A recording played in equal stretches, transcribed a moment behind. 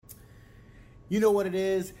You know what it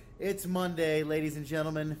is? It's Monday, ladies and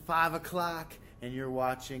gentlemen, 5 o'clock, and you're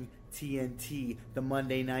watching TNT, the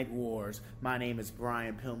Monday Night Wars. My name is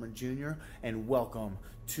Brian Pillman Jr., and welcome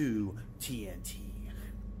to TNT.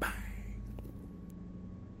 Bang!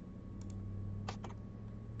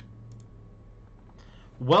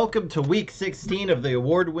 Welcome to Week 16 of the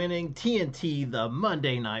award-winning TNT, the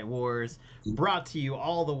Monday Night Wars, brought to you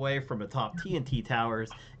all the way from atop TNT Towers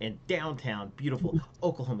in downtown, beautiful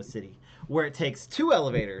Oklahoma City, where it takes two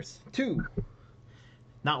elevators,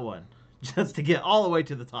 not one, just to get all the way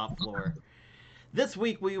to the top floor. This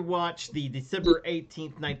week we watched the December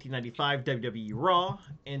 18th, 1995 WWE Raw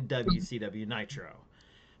and WCW Nitro.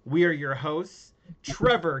 We are your hosts,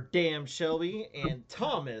 Trevor Damn Shelby and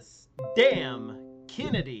Thomas Damn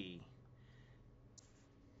Kennedy.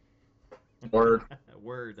 Word.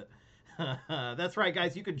 Word. That's right,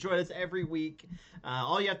 guys. You can join us every week.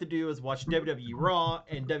 All you have to do is watch WWE Raw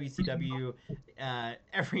and WCW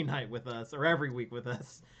every night with us, or every week with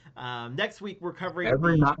us. Next week we're covering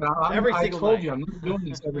Every night. I single told night. you I'm not doing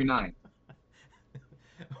this every night.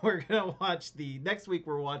 We're gonna watch next week.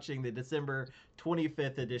 We're watching the December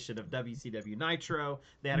 25th edition of WCW Nitro.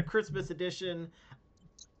 They had a Christmas edition.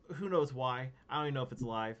 Who knows why? I don't even know if it's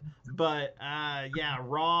live. But yeah,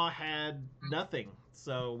 Raw had nothing,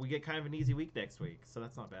 so we get kind of an easy week next week. So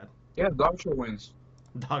that's not bad. Yeah, Dog Show wins.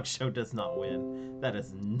 Dog Show does not win. That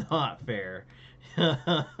is not fair.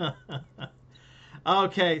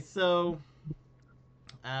 Okay, so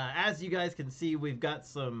as you guys can see, we've got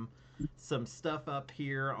some stuff up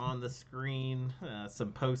here on the screen,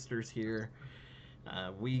 some posters here.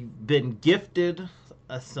 We've been gifted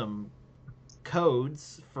some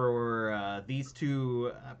codes for these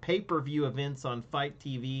two pay-per-view events on Fight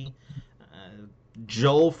TV.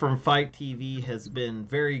 Joel from Fight TV has been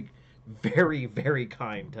very, very, very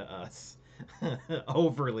kind to us.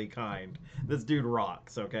 Overly kind. This dude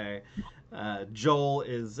rocks, okay? Joel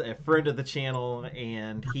is a friend of the channel,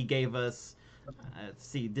 and he gave us let's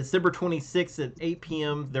see, December 26th at 8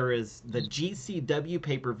 p.m. there is the GCW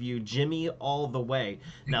pay-per-view, Jimmy All the Way.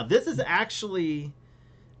 Now, this is actually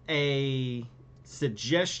a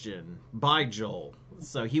suggestion by Joel.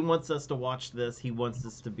 So he wants us to watch this. He wants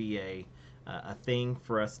this to be a thing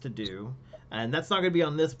for us to do. And that's not going to be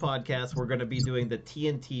on this podcast. We're going to be doing the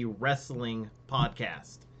TNT Wrestling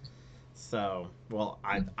podcast. So, well,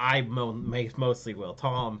 I mostly will.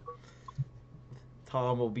 Tom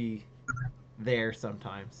will be there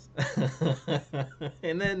sometimes.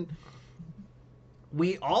 And then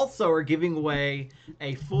we also are giving away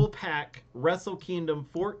a full pack Wrestle Kingdom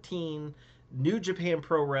 14 New Japan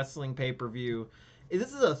Pro Wrestling pay-per-view.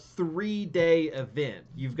 This is a 3-day event.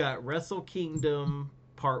 You've got Wrestle Kingdom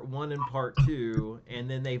Part 1 and Part 2, and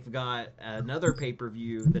then they've got another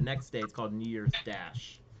pay-per-view the next day. It's called New Year's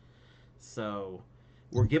Dash. So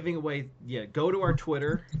we're giving away, go to our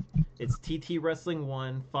Twitter. It's TT Wrestling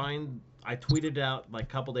 1. I tweeted it out like a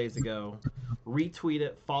couple days ago. Retweet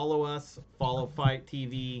it, follow us, follow Fight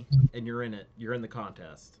TV, and you're in it. You're in the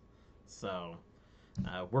contest. So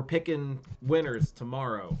we're picking winners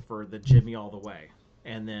tomorrow for the Jimmy All the Way.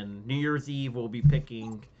 And then New Year's Eve, we'll be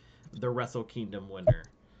picking the Wrestle Kingdom winner.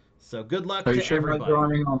 So good luck to everybody. Are you sure you're not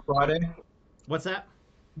drawing on Friday? What's that?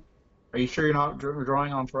 Are you sure you're not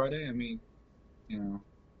drawing on Friday? I mean, you know.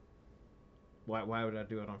 Why would I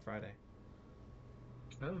do it on Friday?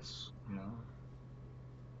 Because, you know.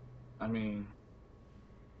 I mean.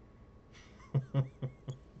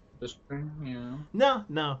 Just, you know.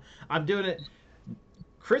 No. I'm doing it.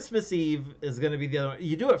 Christmas Eve is going to be the other one.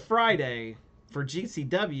 You do it Friday for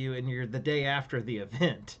GCW, and you're the day after the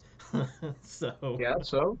event. So. Yeah,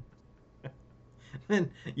 so.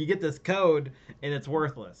 Then you get this code, and it's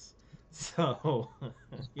worthless. So,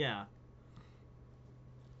 yeah.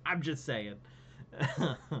 I'm just saying.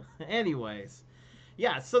 Anyways.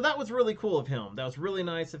 Yeah, so that was really cool of him. That was really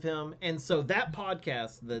nice of him. And so that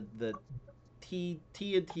podcast, the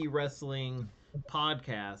TNT Wrestling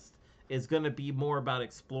podcast, is going to be more about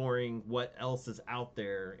exploring what else is out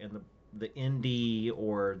there in the indie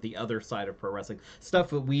or the other side of pro wrestling. Stuff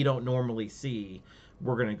that we don't normally see,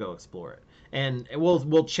 we're going to go explore it. And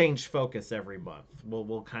we'll change focus every month.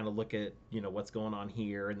 We'll kind of look at, what's going on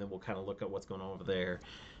here, and then we'll kind of look at what's going on over there.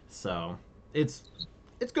 So it's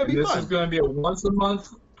going to be fun. This is going to be a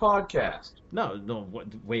once-a-month podcast. No,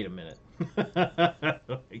 wait a minute.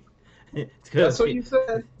 That's what you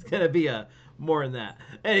said. It's going to be more than that.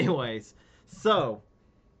 Anyways, so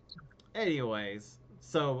thank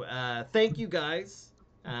you guys.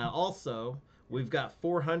 Also, we've got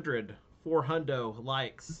 400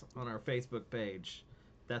 likes on our Facebook page.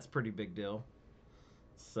 That's a pretty big deal.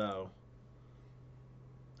 So,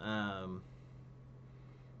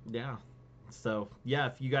 Yeah. So, yeah,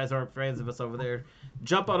 if you guys aren't fans of us over there,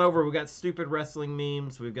 jump on over. We got stupid wrestling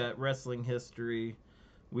memes. We've got wrestling history.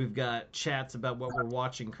 We've got chats about what we're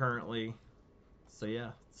watching currently. So, yeah,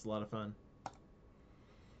 it's a lot of fun.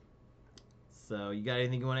 So, you got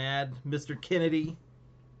anything you want to add, Mr. Kennedy?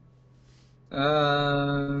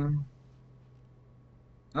 Not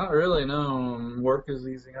really. No, work is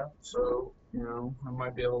easing up, so I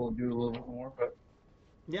might be able to do a little bit more. But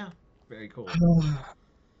Yeah, very cool.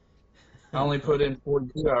 I only put in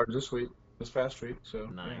 42 hours this past week. So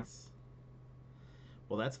Nice.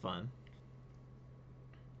 Well, that's fun.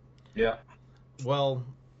 Yeah. Well,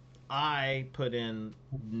 I put in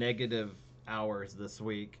negative hours this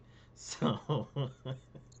week, so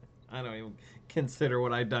I don't even consider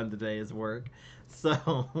what I've done today as work.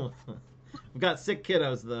 So we've got sick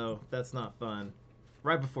kiddos though. That's not fun.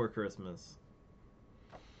 Right before Christmas.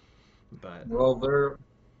 But Well,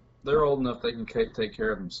 they're old enough they can take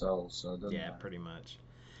care of themselves, so it doesn't yeah, matter. pretty much.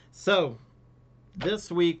 So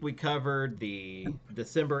this week we covered the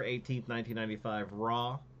December 18th, 1995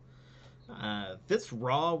 Raw. This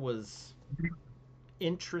Raw was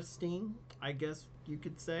interesting, I guess you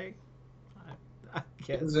could say. I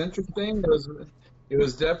It was guess. interesting. It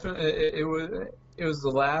was definitely it was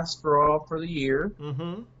the last Raw for the year,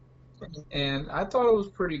 Mm-hmm. and I thought it was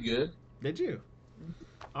pretty good. Did you?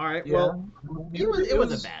 All right. Yeah, Well, it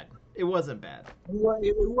wasn't bad. It wasn't bad.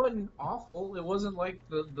 It wasn't awful. It wasn't like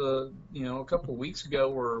the a couple of weeks ago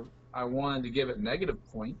where I wanted to give it negative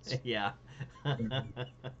points. Yeah.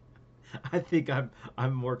 I think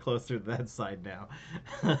I'm more closer to that side now.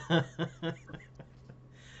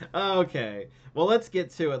 Okay. Well, let's get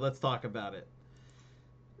to it. Let's talk about it.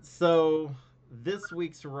 So, this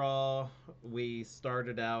week's Raw, we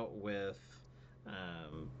started out with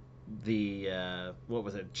what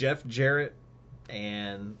was it? Jeff Jarrett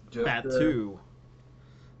and Jeff Fatu.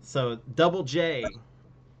 So, Double J.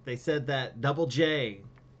 They said that Double J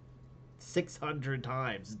 600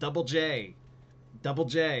 times. Double J. Double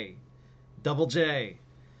J. Double J.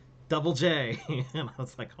 Double J. And I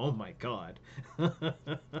was like, oh my god.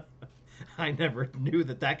 I never knew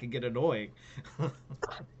that could get annoying.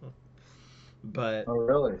 But Oh,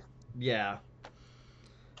 really? yeah.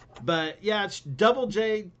 But yeah, Double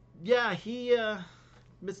J, yeah, he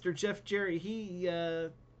Mr. Jeff Jarrett, he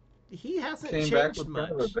hasn't Came back changed with much.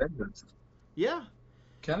 kind of a vengeance. Yeah.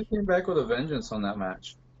 Kind of came back with a vengeance on that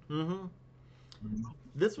match. Mhm.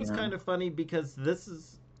 This was Yeah. kind of funny because this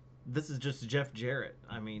is just Jeff Jarrett.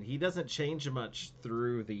 I mean, he doesn't change much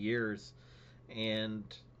through the years, and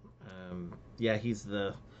yeah, he's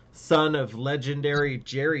the son of legendary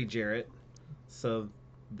Jerry Jarrett, so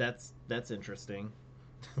that's interesting.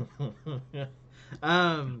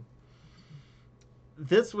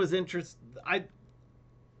 This was I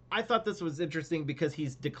thought this was interesting because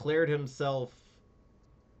he's declared himself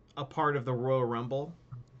a part of the Royal Rumble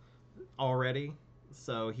already.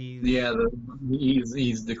 So he's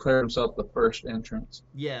declared himself the first entrance.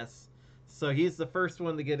 yes. So he's the first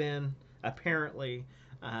one to get in, apparently.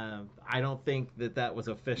 I don't think that was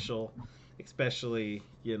official, especially,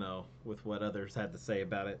 with what others had to say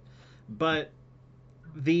about it. But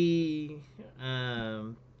I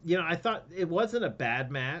thought it wasn't a bad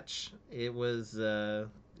match. It was, I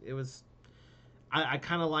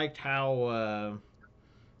kind of liked how,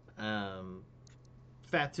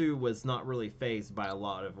 Fatu was not really fazed by a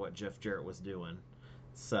lot of what Jeff Jarrett was doing.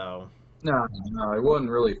 So No, it wasn't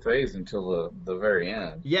really phased until the very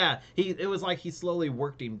end. yeah, it was like he slowly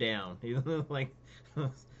worked him down. He like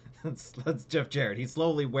that's Jeff Jarrett. He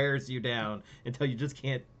slowly wears you down until you just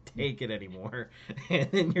can't take it anymore,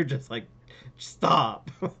 and then you're just like,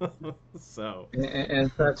 stop. So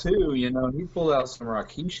And Fatu, he pulled out some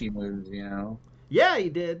Rikishi moves, yeah, he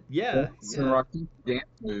did. Yeah, some yeah, Rikishi dance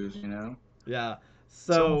moves, yeah. It's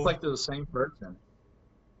So almost like they're the same person.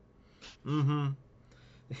 mm-hmm.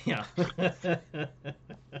 Yeah.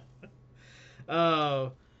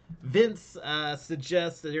 Oh, Vince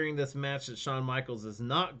suggests that during this match that Shawn Michaels is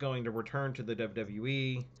not going to return to the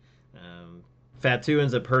WWE. Fatu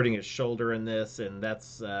ends up hurting his shoulder in this, and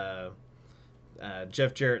that's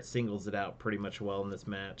Jeff Jarrett singles it out pretty much well in this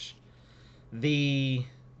match. The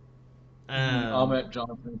Ahmed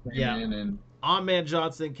Johnson came in and Ahmed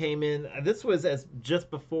Johnson came in. This was just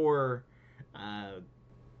before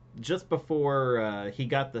he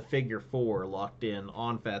got the figure 4 locked in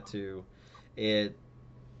on Fatu.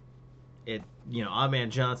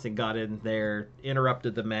 Ahmed Johnson got in there,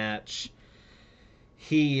 interrupted the match.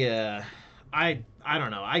 He I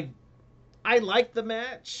don't know. I liked the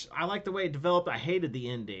match. I liked the way it developed. I hated the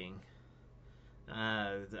ending.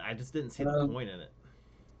 I just didn't see the point in it.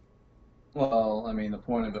 Well, I mean, the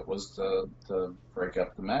point of it was to break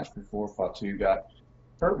up the match before Fatu got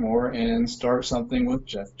hurt more and start something with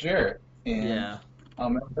Jeff Jarrett and Yeah,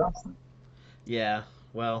 Ahmed Johnson. yeah.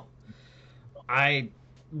 Well, I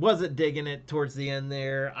wasn't digging it towards the end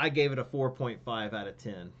there. I gave it a 4.5 out of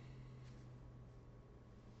 10.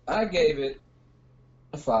 I gave it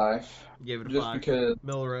a 5 Gave it a just 5. because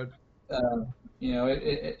Middle Road. uh,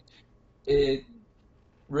 it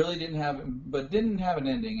really didn't have an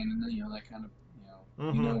ending, and that kind of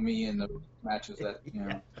Mm-hmm. me in the matches that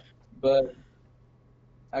Yeah. but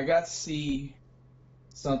I got to see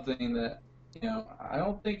something that I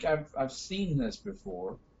don't think I've seen this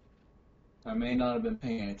before. I may not have been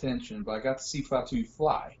paying attention, but I got to see Fatu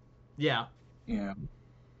fly, Yeah. you know.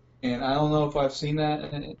 And I don't know if I've seen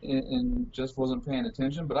that and just wasn't paying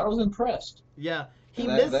attention, but I was impressed, Yeah. He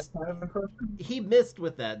and that missed. kind of impressed me. He missed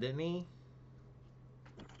with that, didn't he?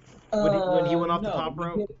 When he went off the No, top he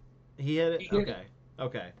rope, hit it. he hit it. He hit it. Okay.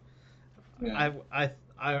 Okay. Yeah.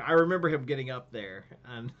 I remember him getting up there,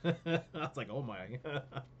 and I was like, oh my.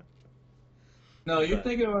 No, you're But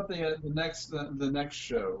thinking about the next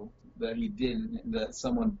show that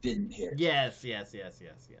someone didn't hit. yes, yes, yes,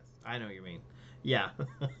 yes, yes. I know what you mean. Yeah.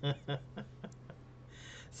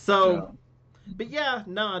 So, So but yeah,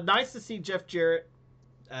 no, nice to see Jeff Jarrett.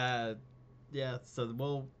 Uh, yeah, so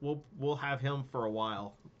we'll have him for a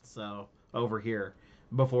while. So over here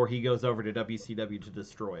before he goes over to WCW to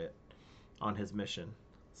destroy it on his mission.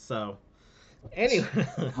 So anyway,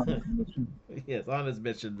 yes, on his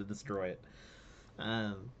mission to destroy it.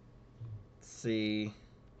 Let's see.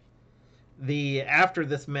 The after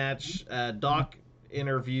this match, Doc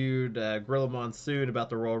interviewed Gorilla Monsoon about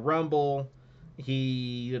the Royal Rumble.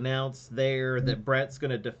 He announced there that Brett's going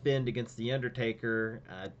to defend against The Undertaker.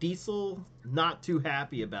 Diesel not too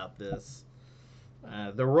happy about this.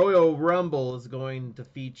 The Royal Rumble is going to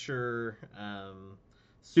feature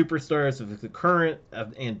superstars of the current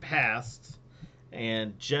and past,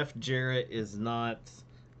 and Jeff Jarrett is not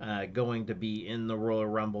going to be in the Royal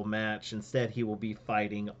Rumble match. Instead, he will be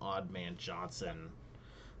fighting Odd Man Johnson.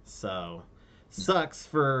 So, sucks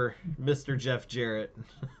for Mr. Jeff Jarrett,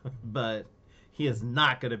 but he is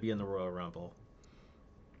not going to be in the Royal Rumble.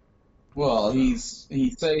 well, So, he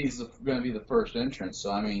said he's going to be the first entrant,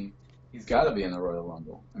 so I mean, he's got to be in the Royal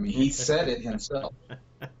Rumble. I mean, he said it himself.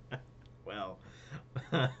 well,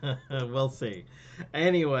 we'll see.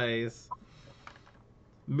 Anyways,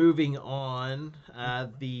 moving on.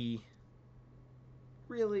 The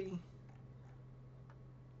really,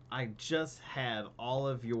 I just had all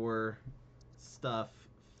of your stuff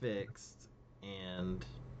fixed and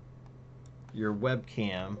your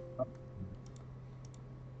webcam.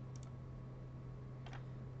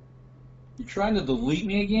 You trying to delete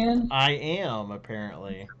me again? I am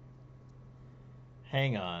apparently.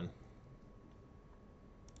 Hang on.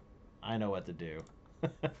 I know what to do.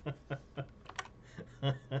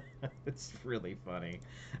 It's really funny.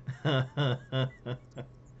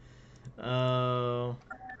 Oh.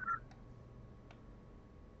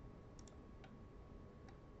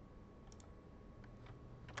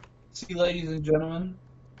 See, ladies and gentlemen,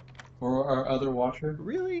 or our other watcher,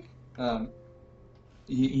 Really? um,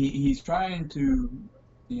 he's trying to,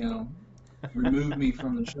 you know, remove me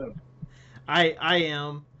from the show. I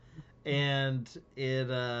am, and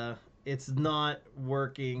it's not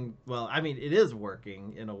working. Well, I mean, it is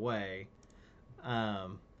working in a way.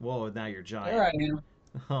 Whoa, now you're There I giant. am.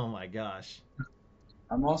 Oh my gosh.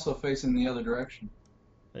 I'm also facing the other direction.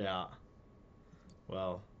 Yeah.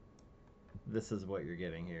 Well, this is what you're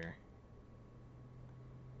getting here.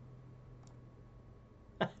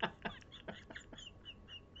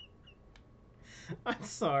 I'm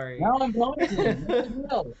sorry. Now I'm blinded. What the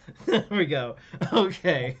hell? There we go.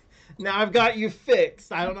 Okay. Now I've got you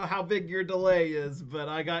fixed. I don't know how big your delay is, but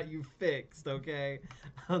I got you fixed, okay?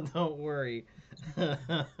 Don't worry.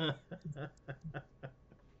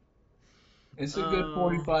 It's a good Oh,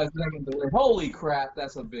 45 second delay. Holy crap,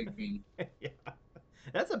 that's a big beat. yeah.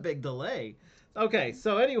 That's a big delay. Okay,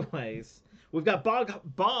 so anyways, we've got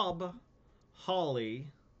Bob Holly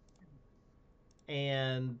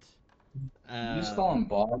and You just uh call him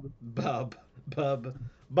Bob. Bub Bub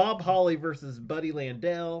Bob Holly versus Buddy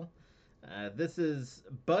Landell. This is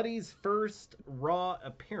Buddy's first Raw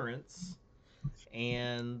appearance,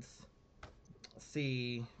 and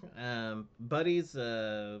see, Buddy's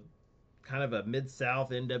kind of a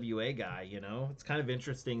mid-south NWA guy. You know, it's kind of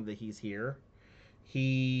interesting that he's here.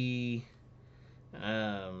 He,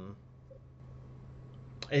 um,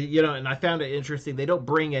 you know, and I found it interesting. They don't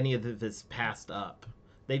bring any of his past up.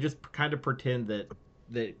 They just kind of pretend that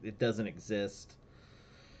it doesn't exist.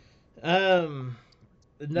 Um,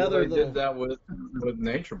 Another they little, did that with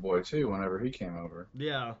Nature Boy too. Whenever he came over,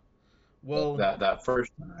 yeah. Well, that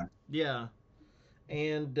first time. yeah,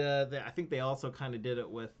 and I think they also kind of did it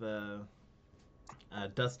with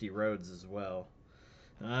Dusty Rhodes as well.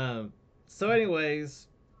 Um, so, anyways,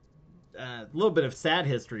 a little bit of sad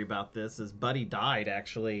history about this is Buddy died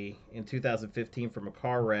actually in 2015 from a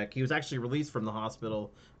car wreck. He was actually released from the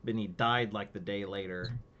hospital, but he died like the day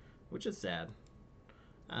later, which is sad.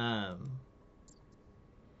 Um,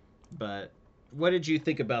 but what did you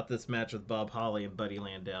think about this match with Bob Holly and Buddy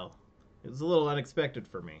Landel? It was a little unexpected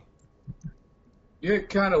for me. Yeah, it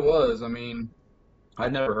kind of was. I mean,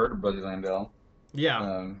 I'd never heard of Buddy Landel. Yeah,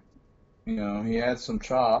 Um, he had some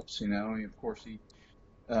chops. Of course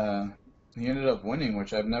uh, he ended up winning,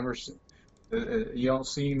 which I've never seen. You don't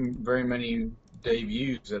see very many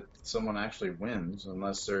debuts that someone actually wins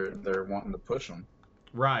unless they're wanting to push them.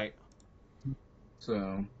 right.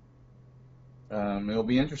 So it'll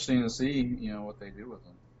be interesting to see what they do with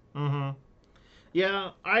them. Mm-hmm.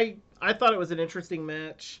 Yeah, I thought it was an interesting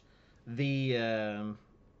match. The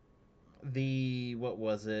what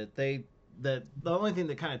was it? The only thing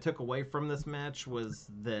that kind of took away from this match was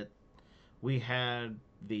that we had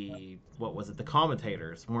the what was it? The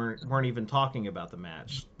commentators weren't even talking about the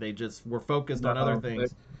match. They just were focused on other No,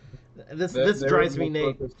 things. This they were drives me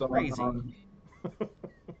more focused crazy.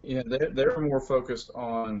 Yeah, they were more focused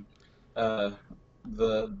on uh,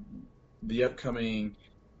 the the upcoming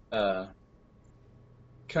kind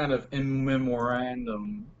of in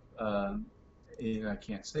memorandum. I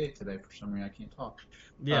can't say it today for some reason. I can't talk.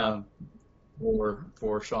 Yeah. Um,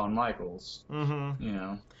 for Shawn Michaels,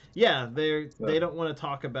 Mm-hmm. Yeah, they so, don't want to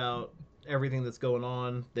talk about everything that's going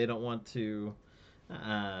on. They don't want to.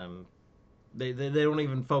 Um, they don't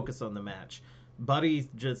even focus on the match. Buddy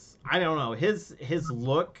just I don't know his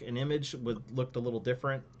look and image looked a little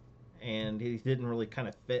different, and he didn't really kind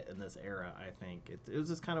of fit in this era. I think it was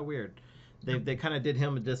just kind of weird. They kind of did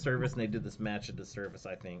him a disservice, and they did this match a disservice.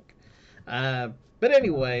 I think. But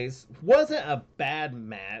anyways, wasn't a bad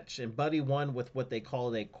match, and Buddy won with what they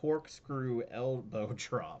called a corkscrew elbow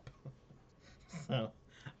drop. So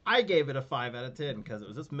I gave it a 5 out of 10 because it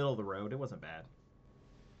was just middle of the road. It wasn't bad.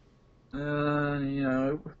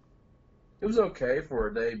 it was okay for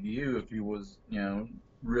a debut if he was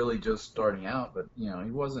really just starting out, but he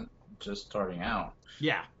wasn't just starting out.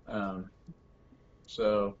 Yeah, Um,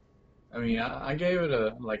 so I mean, I gave it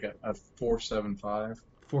a 4.75.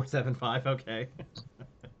 4.75. Okay.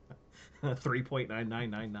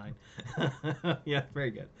 3.9999. Yeah,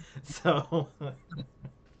 very good. So,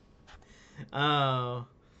 uh,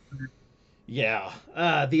 yeah.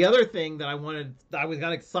 The other thing that I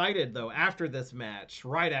got excited though after this match,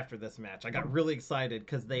 right after this match, I got really excited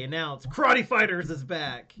because they announced Karate Fighters is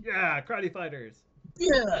back. Yeah, Karate Fighters.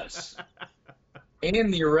 Yes.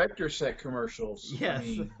 And the Erector Set commercials. Yes. I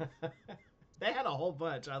mean, They had a whole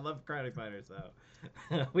bunch. I love Karate Fighters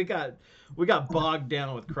though. we got bogged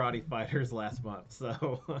down with Karate Fighters last month.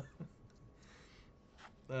 So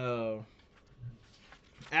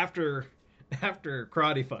after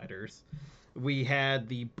Karate Fighters, we had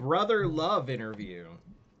the Brother Love interview.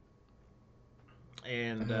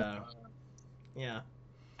 And yeah.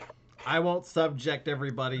 I won't subject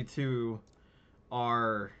everybody to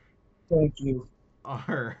our thank you.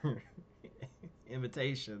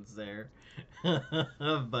 imitations there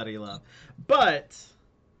of Buddy Love, but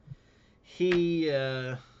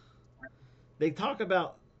they talk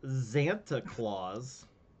about Santa Claus.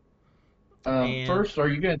 And, first, are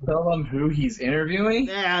you going to tell them who he's interviewing?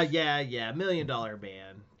 yeah, $1 Million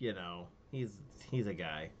Man. He's a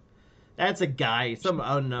guy. That's a guy, some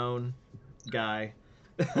unknown guy.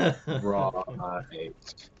 Right.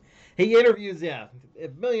 He interviews, $1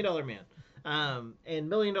 Million Man. And $1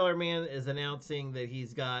 Million Man is announcing that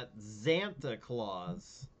he's got Santa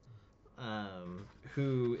Claus,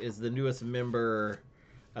 who is the newest member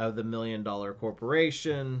of the $1 Million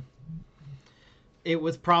Corporation. It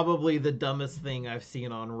was probably the dumbest thing I've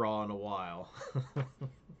seen on Raw in a while.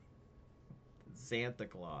 Santa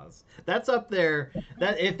Claus. That's up there.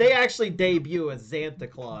 That if they actually debut as Santa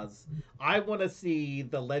Claus, I want to see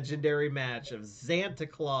the legendary match of Santa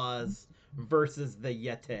Claus versus the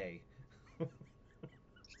Yeti.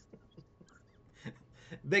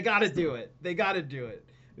 They got to do it.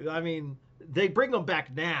 I mean, they bring them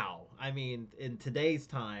back now. I mean, in today's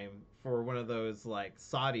time for one of those like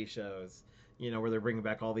Saudi shows, where they're bringing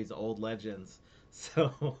back all these old legends.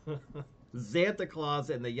 So, Santa Claus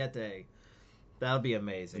and the Yeti. That'll be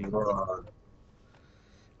amazing.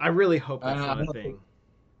 I really hope that's not a thing.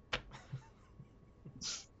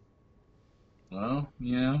 Well,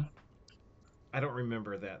 I don't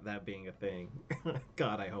remember that being a thing.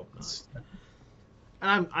 God, I hope not.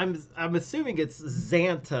 And I'm assuming it's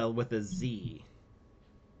Xanta with a Z.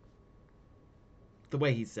 The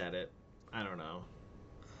way he said it, I don't know.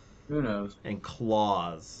 Who knows? And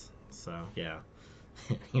claws. So yeah.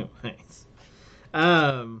 Anyways,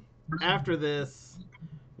 after this,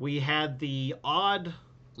 we had the odd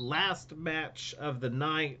last match of the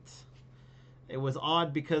night. It was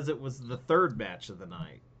odd because it was the third match of the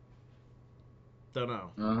night. Don't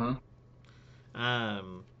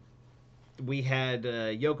know. We had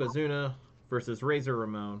Yokozuna versus Razor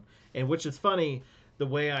Ramon, and which is funny, the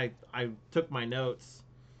way I took my notes,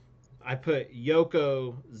 I put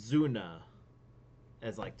Yokozuna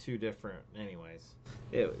as like two different. Anyways,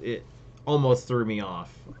 it almost threw me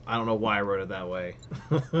off. I don't know why I wrote it that way.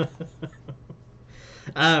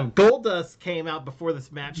 Goldust came out before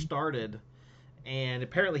this match started, and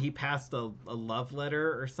apparently he passed a love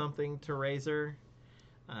letter or something to Razor.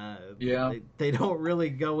 Yeah. They don't really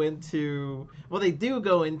go into... Well, they do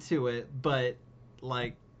go into it, but,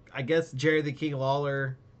 like, I guess Jerry the King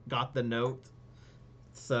Lawler got the note.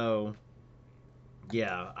 So,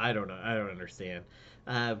 yeah, I don't know. I don't understand.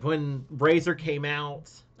 When Razor came out,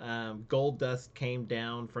 Goldust came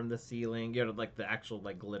down from the ceiling, you know, like the actual,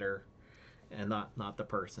 like, glitter, and not the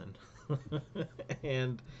person.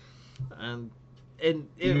 and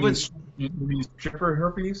it was... You mean stripper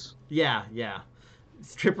herpes? Yeah.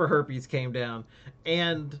 Stripper herpes came down,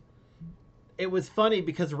 and it was funny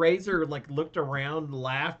because Razor like looked around,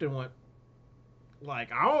 laughed, and went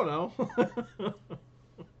like, I don't know.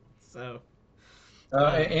 So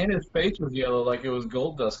and his face was yellow, like it was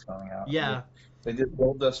gold dust coming out. Yeah, they did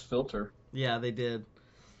gold dust filter. Yeah, they did.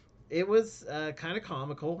 It was kind of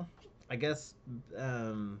comical, I guess.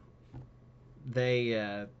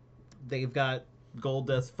 They've got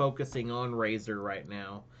Goldust focusing on Razor right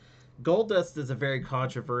now. Goldust is a very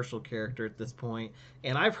controversial character at this point,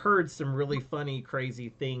 and I've heard some really funny, crazy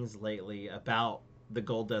things lately about the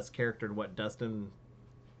Goldust character and what Dustin,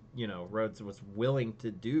 Rhodes was willing to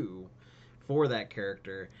do for that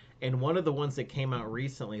character. And one of the ones that came out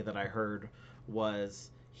recently that I heard was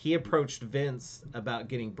he approached Vince about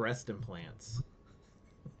getting breast implants.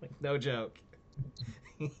 Like, no joke.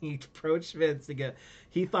 He approached Vince to get...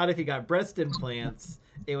 He thought if he got breast implants,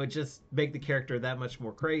 it would just make the character that much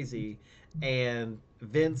more crazy. And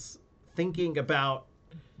Vince, thinking about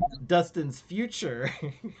Dustin's future,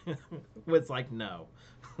 was like, no.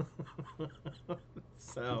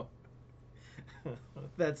 So,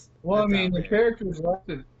 that's... Well, that's I mean, the character's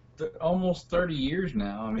lasted almost 30 years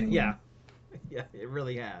now. I mean... Yeah, it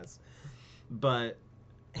really has. But...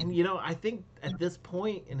 And, I think at this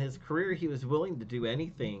point in his career, he was willing to do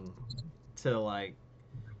anything to, like...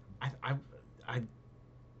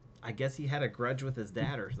 I guess he had a grudge with his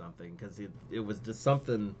dad or something, because it was just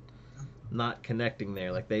something not connecting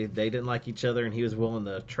there. Like, they didn't like each other, and he was willing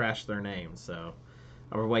to trash their name, so...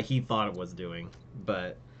 Or what he thought it was doing.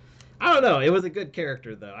 But, I don't know. It was a good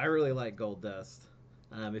character, though. I really like Goldust.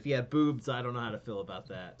 If he had boobs, I don't know how to feel about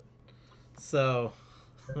that. So...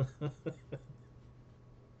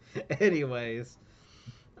 Anyways,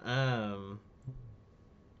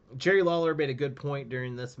 Jerry Lawler made a good point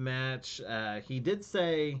during this match. He did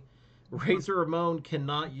say Razor Ramon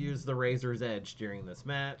cannot use the Razor's Edge during this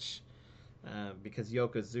match because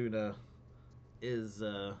Yokozuna is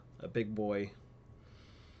a big boy.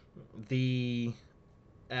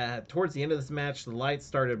 Towards the end of this match, the lights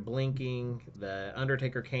started blinking. The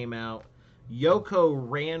Undertaker came out. Yoko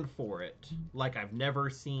ran for it like I've never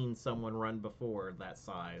seen someone run before that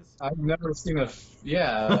size. I've never seen a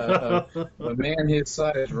man his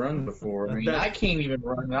size run before. I mean, I can't even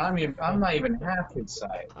run. I'm not even half his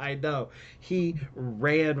size. I know. He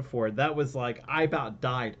ran for it. That was like, I about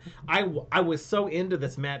died. I was so into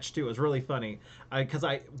this match too. It was really funny because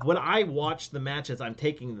when I watch the matches, I'm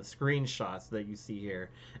taking the screenshots that you see here,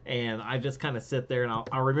 and I just kind of sit there and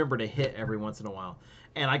I'll remember to hit every once in a while.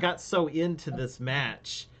 And I got so into this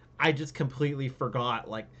match, I just completely forgot.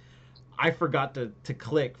 Like, I forgot to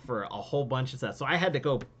click for a whole bunch of stuff. So I had to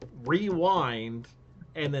go rewind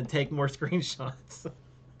and then take more screenshots.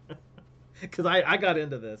 Because I got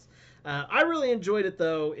into this. I really enjoyed it,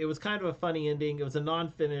 though. It was kind of a funny ending. It was a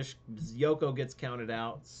non-finish. Yoko gets counted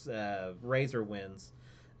out. Razor wins.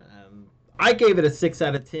 I gave it a 6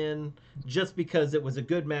 out of 10 just because it was a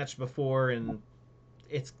good match before, and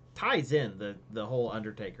it's ties in the whole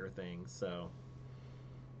Undertaker thing. So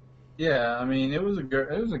yeah, I mean, it was a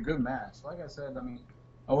good match. Like I said, I mean,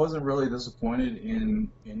 I wasn't really disappointed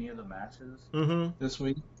in any of the matches this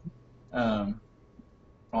week on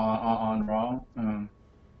Raw,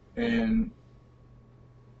 and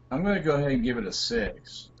I'm going to go ahead and give it a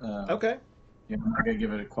 6. Okay. I'm not going to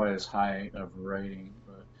give it quite as high of a rating,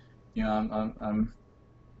 but I'm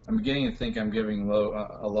beginning to think I'm giving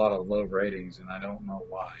a lot of low ratings, and I don't know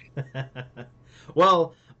why.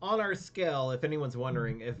 Well, on our scale, if anyone's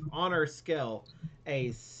wondering, if on our scale,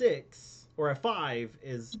 a 6 or a 5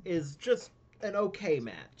 is just an okay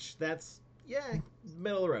match. That's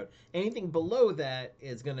middle of the road. Anything below that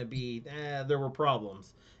is going to be there were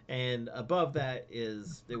problems, and above that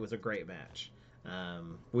it was a great match.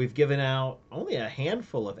 We've given out only a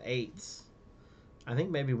handful of 8s. I think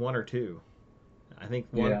maybe 1 or 2. I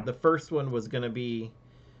think the first one was going to be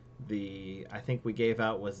I think we gave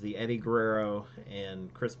out was the Eddie Guerrero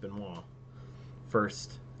and Chris Benoit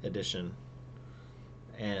first edition.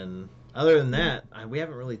 And other than that, we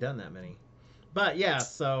haven't really done that many. But yeah,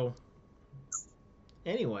 so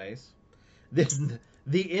anyways,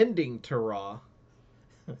 the ending to Raw.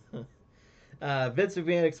 Vince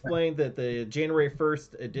McMahon explained that the January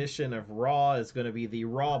 1st edition of Raw is going to be the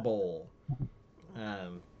Raw Bowl.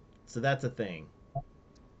 So that's a thing,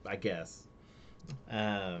 I guess. He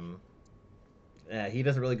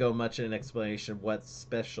doesn't really go much in an explanation of what's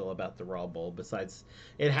special about the Raw Bowl besides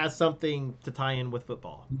it has something to tie in with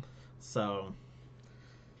football. So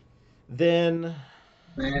then,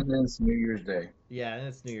 and it's New Year's Day. Yeah, and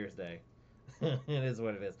it's New Year's Day. It is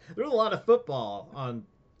what it is. There's a lot of football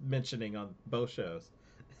mentioning on both shows.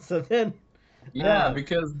 So then,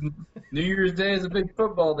 because New Year's Day is a big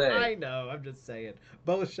football day. I know. I'm just saying.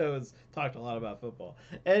 Both shows talked a lot about football.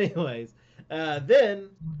 Anyways, then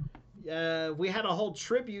we had a whole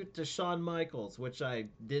tribute to Shawn Michaels, which I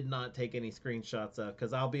did not take any screenshots of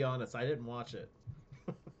because I'll be honest, I didn't watch it.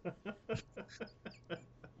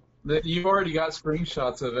 You've already got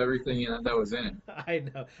screenshots of everything that was in it. I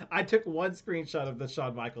know. I took one screenshot of the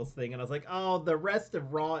Shawn Michaels thing, and I was like, oh, the rest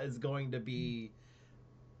of Raw is going to be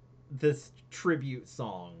this tribute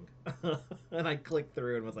song. And I clicked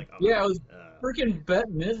through and was like, oh, yeah, it was freaking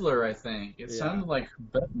Bette Midler, I think. It sounded like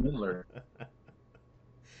Bette Midler.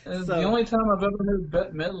 So, the only time I've ever heard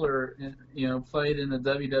Bette Midler, played in the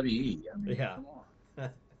WWE. I mean, come on.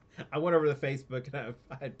 I went over to Facebook and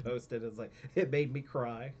I had posted. It's like it made me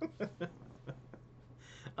cry.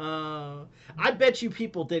 I bet you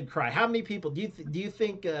people did cry. How many people do you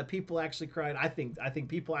think people actually cried? I think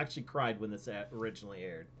people actually cried when this originally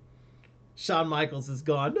aired. Shawn Michaels is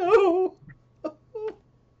gone. No. What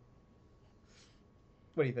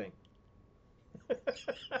do you think?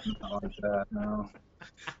 Not like that, no.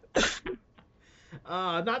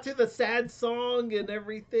 Not to the sad song and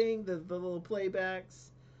everything. The little playbacks.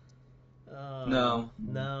 No.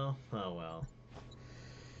 Oh well.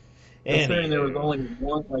 Considering there was only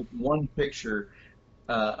one picture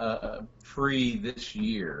pre this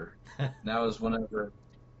year. That was whenever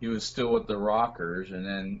he was still with the Rockers, and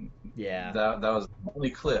then that was the only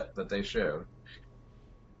clip that they showed.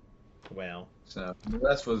 Well, so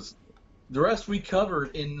the rest we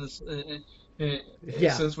covered in this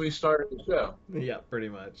since we started the show. Yeah, pretty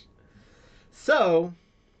much. So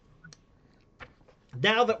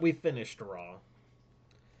now that we've finished Raw,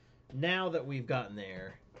 now that we've gotten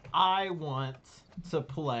there, I want to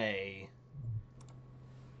play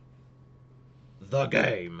the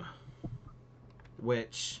game,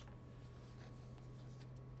 which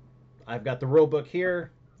I've got the rule book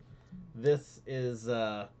here. This is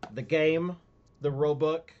the game, the rule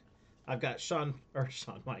book. I've got Shawn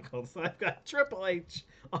Michaels. I've got Triple H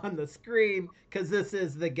on the screen because this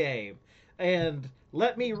is the game. And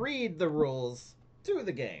let me read the rules to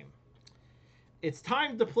the game. It's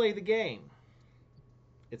time to play the game.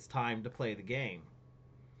 It's time to play the game.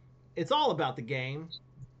 It's all about the game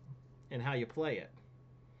and how you play it.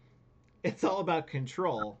 It's all about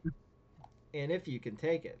control and if you can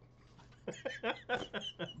take it.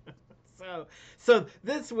 So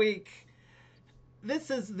this week,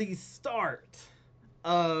 this is the start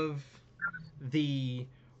of the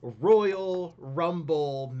Royal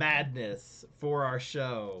Rumble madness for our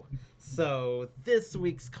show. So this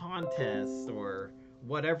week's contest, or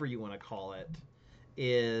whatever you want to call it,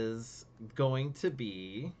 is going to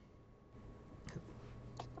be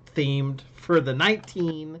themed for the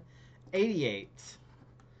 1988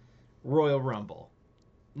 Royal Rumble.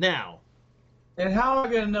 Now, and how am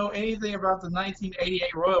I going to know anything about the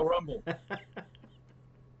 1988 Royal Rumble?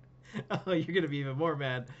 Oh, you're going to be even more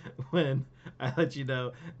mad when I let you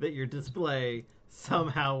know that your display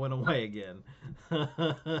somehow went away again.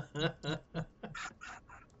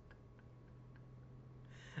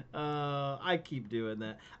 I keep doing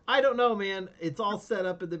that. I don't know, man. It's all set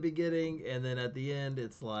up at the beginning, and then at the end,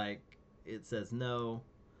 it's like, it says no.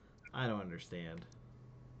 I don't understand.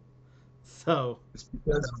 So, It's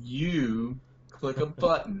because you click a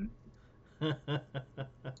button.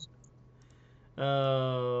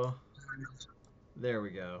 oh, there we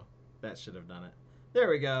go. That should have done it. There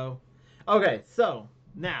we go. Okay, so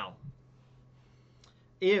now,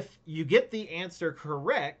 if you get the answer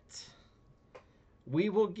correct, we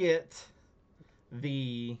will get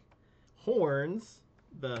the horns,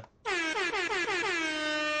 the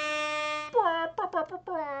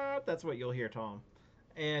that's what you'll hear, Tom.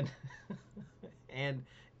 And and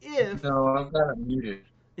if No, I've got it muted.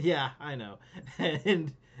 yeah, I know.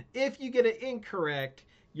 And if you get it incorrect,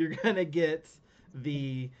 you're gonna get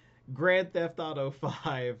the Grand Theft Auto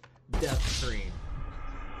 5 death screen.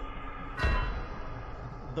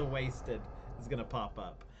 The wasted is gonna pop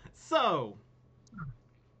up. So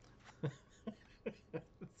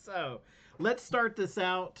so let's start this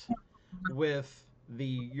out with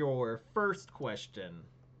your first question.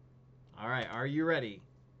 All right, are you ready?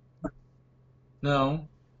 No.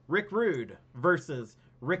 Rick Rude versus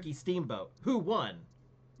Ricky Steamboat. Who won?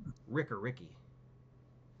 Rick or Ricky?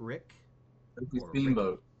 Rick? Ricky Or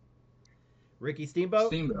Steamboat. Ricky Steamboat?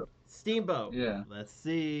 Steamboat. Steamboat. Yeah. Let's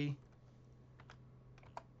see.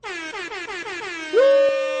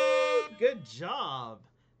 Woo! Good job.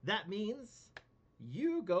 That means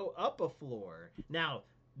you go up a floor. Now,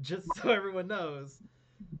 just so everyone knows,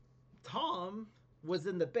 Tom was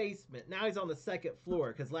in the basement. Now he's on the second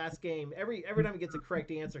floor because last game, every time he gets a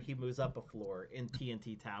correct answer, he moves up a floor in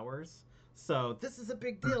TNT Towers. So this is a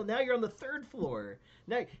big deal. Now you're on the third floor.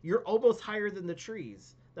 Now you're almost higher than the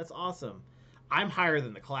trees. That's awesome. I'm higher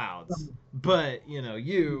than the clouds, but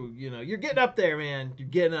you're getting up there, man. You're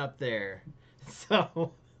getting up there.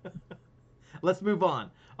 So let's move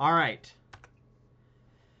on. All right.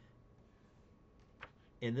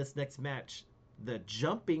 In this next match, the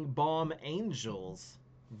Jumping Bomb Angels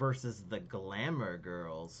versus the Glamour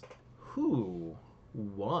Girls. Who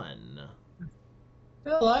won?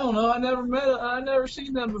 Hell, I don't know. I never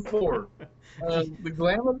seen them before. The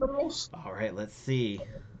Glamour Girls? All right, let's see.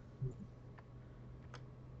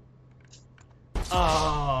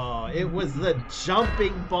 Oh, it was the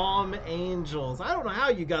Jumping Bomb Angels. I don't know how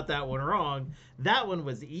you got that one wrong. That one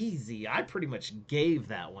was easy. I pretty much gave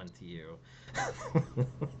that one to you.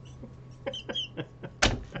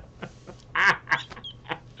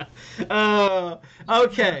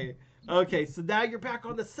 Okay, so now you're back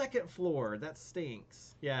on the second floor. That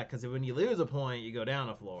stinks. Yeah, because when you lose a point, you go down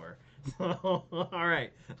a floor. So, all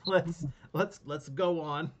right, let's go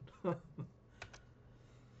on.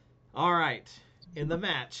 All right, in the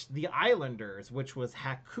match, the Islanders, which was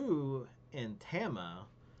Haku and Tama,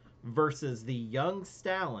 versus the Young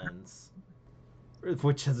Stallions,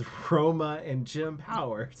 which is Roma and Jim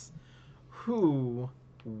Powers. Who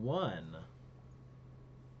won?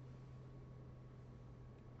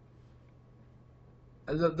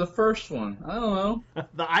 The first one. I don't know.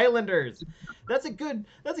 The Islanders. That's a good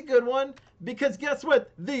one because guess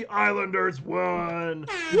what? The Islanders won.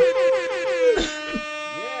 Yeah.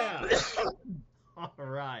 All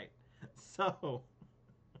right. So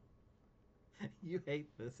you hate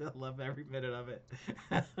this. I love every minute of it.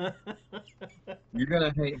 You're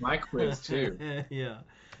gonna hate my quiz too. Yeah.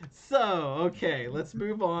 So, okay, let's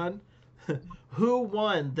move on. Who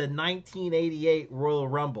won the 1988 Royal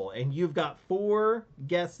Rumble? And you've got 4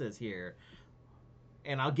 guesses here.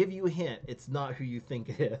 And I'll give you a hint. It's not who you think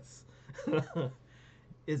it is.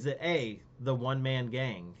 Is it A, the One Man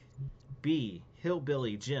Gang? B,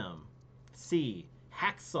 Hillbilly Jim? C,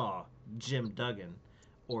 Hacksaw Jim Duggan?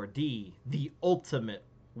 Or D, the Ultimate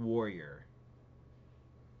Warrior?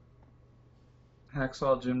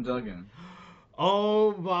 Hacksaw Jim Duggan.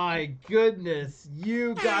 Oh my goodness,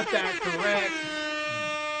 you got that correct.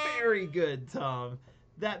 Very good, Tom.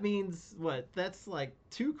 That means what? That's like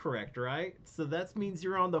 2 correct, right? So that means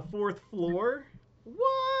you're on the 4th floor?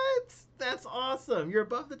 What? That's awesome. You're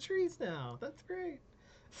above the trees now. That's great.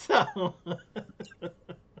 So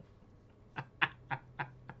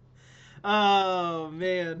oh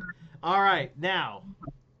man. All right, now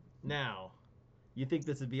you think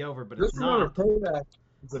this would be over, but it's not. Payback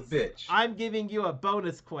is a bitch. I'm giving you a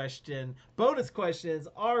bonus question. Bonus questions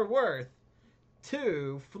are worth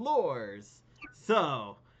 2 floors.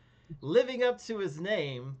 So, living up to his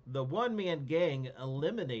name, the One Man Gang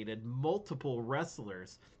eliminated multiple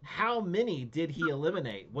wrestlers. How many did he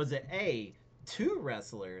eliminate? Was it A, 2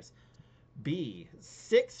 wrestlers, B,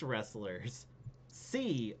 6 wrestlers,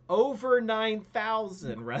 C, over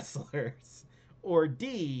 9,000 wrestlers, or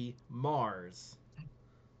D, Mars?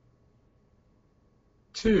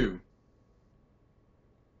 2.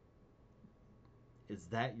 Is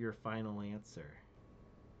that your final answer?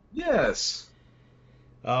 Yes.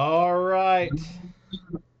 All right.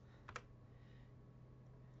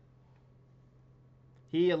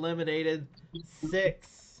 He eliminated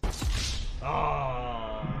 6.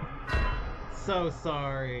 Oh, so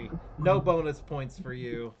sorry. No bonus points for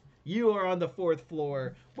you. You are on the 4th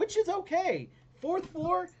floor, which is okay. 4th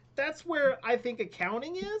floor, that's where I think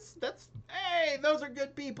accounting is. Hey, those are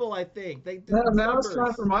good people, I think. They do Now it's time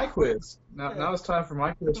numbers. for my quiz. Now it's time for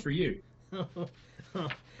my quiz for you.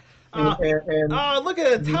 And Look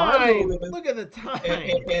at the my time. rule is, Look at the time.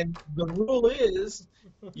 and the rule is,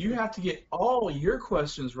 you have to get all your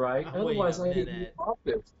questions right. Oh, wait a Otherwise, I hit you minute. off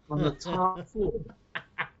this on the top floor.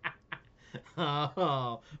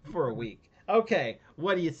 Oh, for a week. Okay,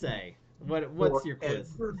 what do you say? What's your quiz?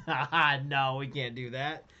 No, we can't do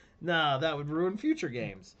that. No, that would ruin future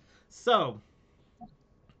games. So,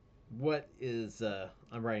 what is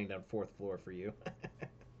I'm writing down 4th floor for you.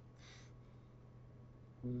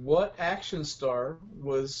 What action star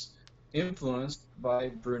was influenced by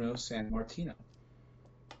Bruno Sammartino?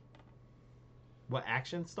 What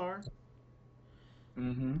action star?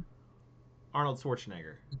 Mm-hmm. Arnold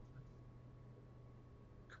Schwarzenegger.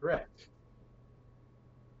 Correct.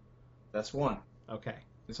 That's one. Okay.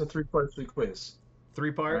 It's a 3-question quiz.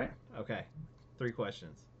 3-part? Right. Okay. 3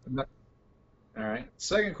 questions. All right.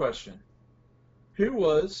 Second question. Who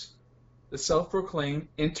was the self-proclaimed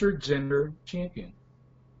intergender champion?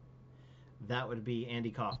 That would be Andy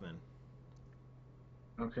Kaufman.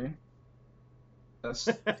 Okay. That's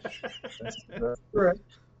correct.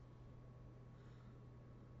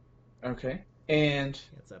 Okay. And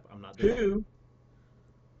Hands up. I'm not doing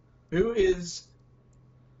who is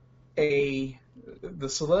the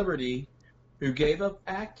celebrity who gave up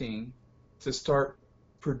acting to start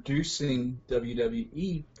producing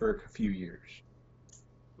WWE for a few years?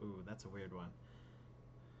 Ooh, that's a weird one.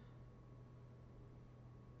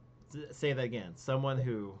 Say that again. Someone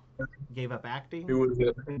who gave up acting?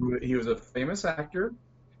 He was a famous actor,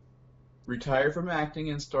 retired from acting,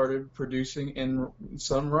 and started producing and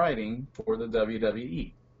some writing for the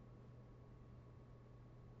WWE.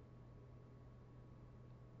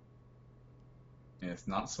 And it's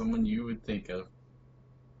not someone you would think of.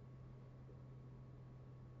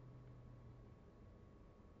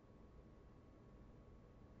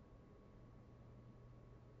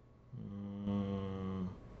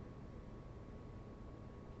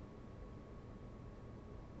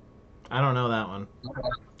 I don't know that one.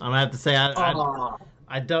 I'm gonna have to say I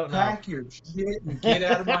don't know. Pack your shit and get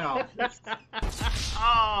out of my office.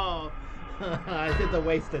 Oh, I did the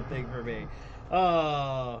wasted thing for me.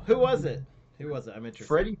 Oh, who was it? Who was it? I'm interested.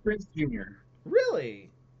 Freddie Prinze Jr.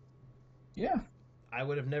 Really? Yeah. I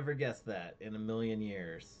would have never guessed that in a million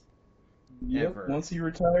years. Yep. Ever. Once he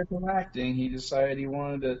retired from acting, he decided he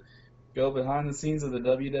wanted to go behind the scenes of the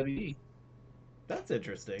WWE. That's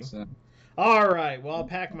interesting. So. All right, well, I'll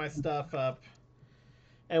pack my stuff up,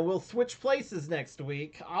 and we'll switch places next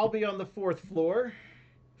week. I'll be on the 4th floor,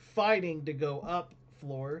 fighting to go up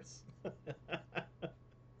floors,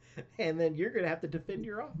 and then you're going to have to defend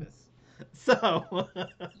your office. So,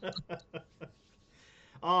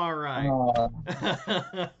 all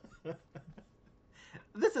right.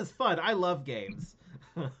 This is fun. I love games.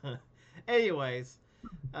 Anyways,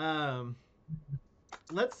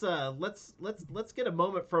 let's get a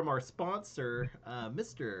moment from our sponsor,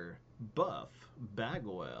 Mr. Buff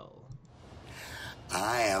Bagwell.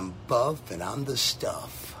 I am Buff and I'm the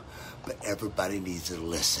stuff, but everybody needs to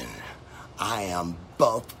listen. I am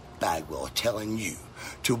Buff Bagwell telling you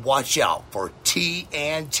to watch out for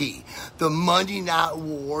TNT, the Monday Night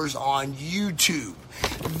Wars on YouTube.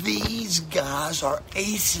 These guys are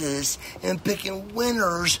aces in picking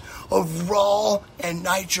winners of Raw and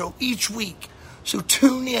Nitro each week. So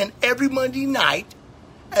tune in every Monday night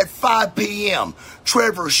at 5 p.m.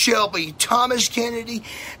 Trevor Shelby, Thomas Kennedy,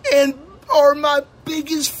 and are my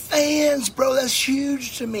biggest fans, bro. That's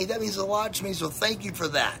huge to me. That means a lot to me, so thank you for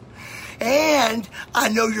that. And I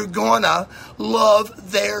know you're gonna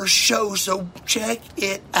love their show, so check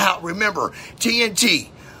it out. Remember, TNT,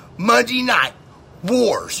 Monday Night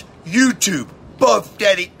Wars, YouTube, Buff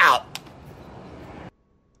Daddy out.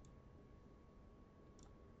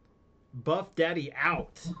 Buff Daddy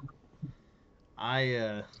out.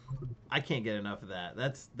 I can't get enough of that.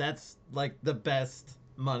 That's like the best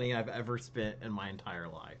money I've ever spent in my entire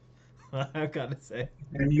life. I've got to say.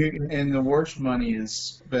 And the worst money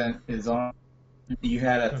is on you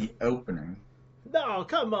had at the opening. No,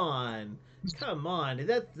 come on.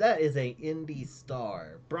 That is a indie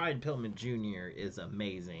star. Brian Pillman Jr. is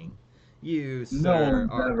amazing. You, sir,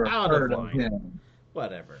 are out of line.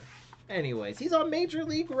 Whatever. Anyways, he's on Major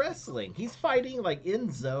League Wrestling. He's fighting like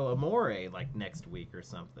Enzo Amore like next week or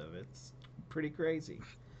something. It's pretty crazy.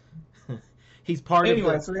 He's part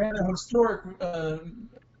Anyway, of so we had a historic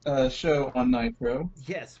show on Nitro,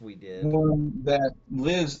 Yes, we did. one that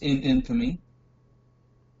lives in infamy.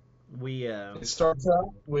 We It starts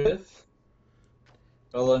out with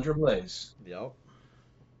Alundra Blaze Yep.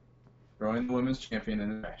 throwing the women's champion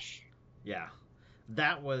in the trash. Yeah.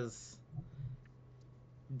 That was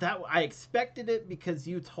I expected it because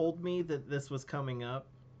you told me that this was coming up.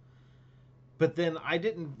 But then I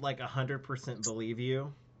didn't like 100% believe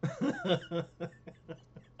you. And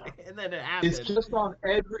then it happened.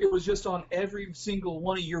 It was just on every single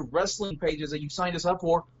one of your wrestling pages that you signed us up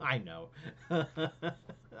for. I know. But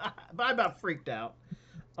I about freaked out.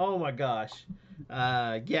 Oh my gosh.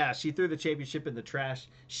 Yeah, she threw the championship in the trash.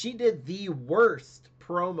 She did the worst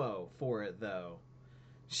promo for it, though.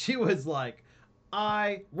 She was like,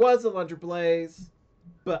 I was Alundra Blaze,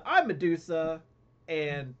 but I'm Medusa,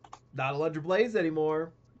 and not Alundra Blaze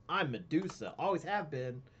anymore. I'm Medusa. Always have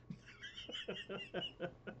been.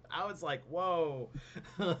 I was like, whoa.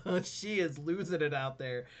 She is losing it out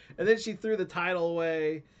there. And then she threw the title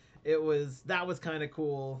away. That was kind of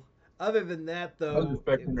cool. Other than that, though, I was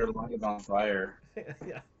expecting her to light it on fire.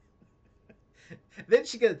 yeah. Then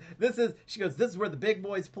she goes, this is where the big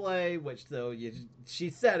boys play, which though she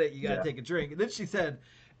said it, you gotta take a drink. And then she said,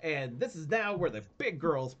 and this is now where the big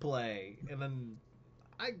girls play. And then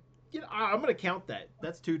I'm gonna count that.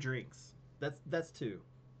 That's 2 drinks. That's 2.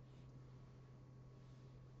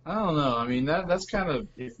 I don't know. I mean, that's kind of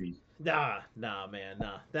iffy. Nah, man,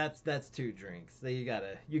 nah. That's 2 drinks. So you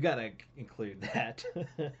gotta include that.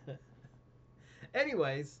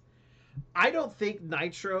 Anyways, I don't think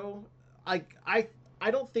Nitro. I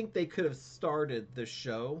don't think they could have started the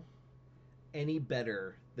show any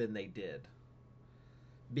better than they did.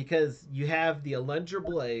 Because you have the Alundra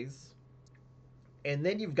Blaze, and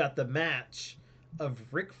then you've got the match of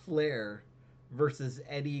Ric Flair versus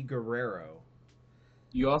Eddie Guerrero.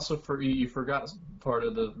 You also you forgot part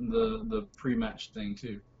of the pre-match thing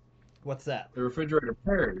too. What's that? The refrigerator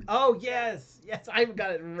Perry. Oh yes, I've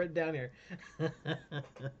got it written down here.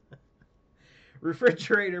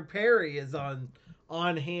 Refrigerator Perry is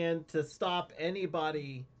on hand to stop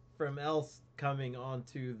anybody from else coming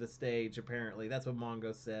onto the stage. Apparently, that's what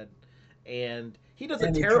Mongo said, and he does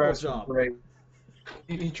a terrible job.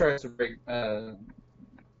 He tries to break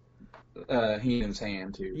Heenan's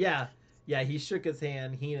hand too. Yeah, he shook his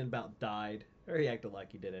hand. Heenan about died, or he acted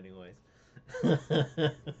like he did anyways.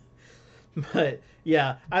 But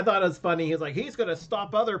yeah, I thought it was funny. He was like, he's gonna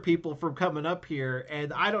stop other people from coming up here,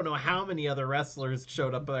 and I don't know how many other wrestlers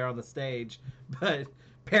showed up there on the stage, but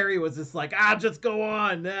Perry was just like, just go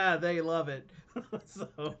on. Yeah, they love it.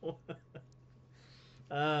 So,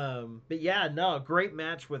 but yeah, no, great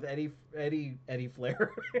match with Eddie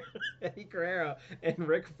Flair, Eddie Guerrero, and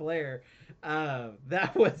Ric Flair.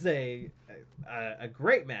 That was a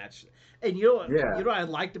great match, and you know what I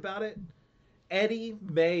liked about it? Eddie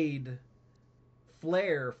made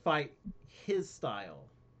Flair fight his style.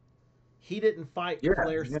 He didn't fight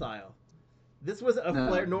Flair's style. This was a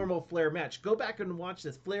normal Flair match. Go back and watch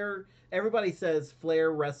this. Flair. Everybody says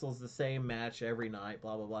Flair wrestles the same match every night.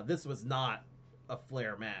 Blah blah blah. This was not a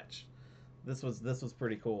Flair match. This was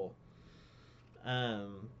pretty cool.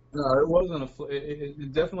 No, it wasn't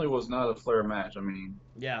it definitely was not a Flair match. I mean,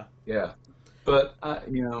 yeah, but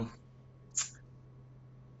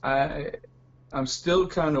I'm still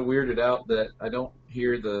kind of weirded out that I don't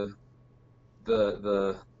hear the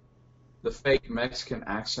fake Mexican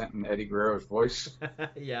accent in Eddie Guerrero's voice.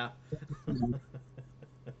 Yeah.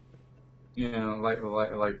 Like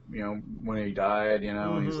when he died,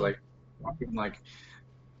 and he's like talking like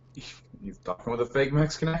he's talking with a fake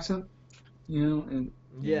Mexican accent, and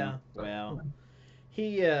well,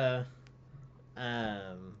 he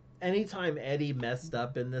anytime Eddie messed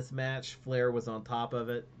up in this match, Flair was on top of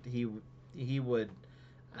it. He would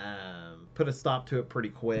put a stop to it pretty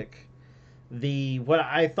quick. What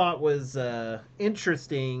I thought was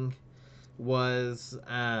interesting was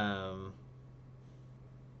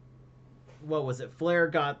what was it? Flair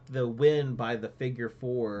got the win by the figure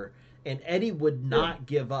 4, and Eddie would not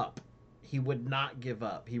give up. He would not give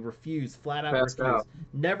up. He refused, flat out refused. Out.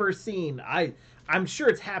 Never seen. I'm sure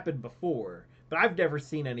it's happened before, but I've never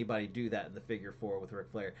seen anybody do that in the figure 4 with Ric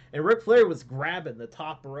Flair. And Ric Flair was grabbing the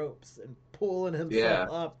top ropes and pulling himself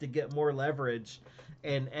up to get more leverage,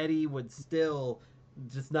 and Eddie would still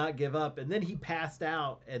just not give up. And then he passed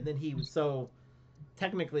out, and then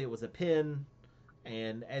technically it was a pin,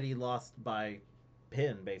 and Eddie lost by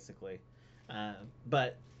pin, basically.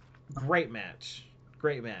 But great match.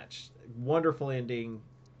 great match. Wonderful ending.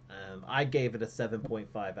 I gave it a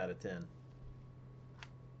 7.5 out of 10.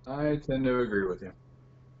 I tend to agree with you.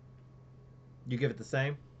 You give it the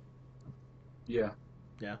same? Yeah.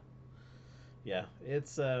 Yeah,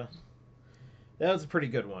 it's that was a pretty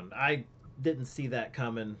good one. I didn't see that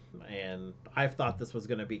coming, and I thought this was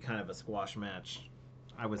going to be kind of a squash match.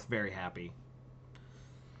 I was very happy.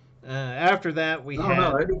 After that, we had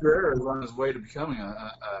No, Eddie Guerrero is on his way to becoming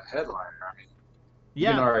a headliner. I mean, you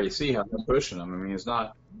yeah, can already see how they're pushing him. I mean,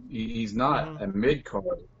 he's not a mid card.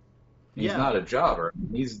 He's Yeah. not a jobber.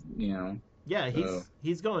 He's yeah, So-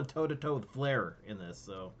 he's going toe to toe with Flair in this.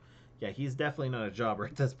 So yeah, he's definitely not a jobber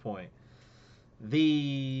at this point.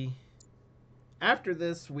 After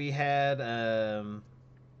this, we had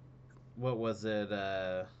what was it?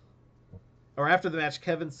 Or after the match,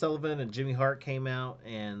 Kevin Sullivan and Jimmy Hart came out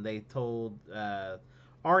and they told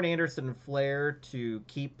Arn Anderson and Flair to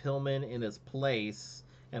keep Pillman in his place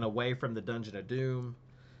and away from the Dungeon of Doom.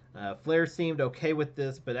 Flair seemed okay with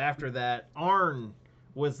this, but after that, Arn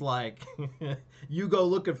was like, "You go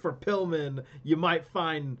looking for Pillman, you might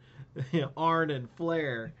find Arn and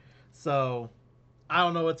Flair." So I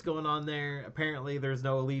don't know what's going on there. Apparently, there's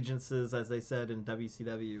no allegiances, as they said in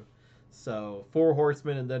WCW. So, Four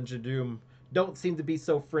Horsemen and Dungeon of Doom don't seem to be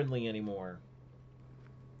so friendly anymore.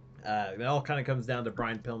 It all kind of comes down to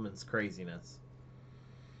Brian Pillman's craziness.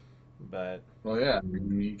 But, well, yeah. I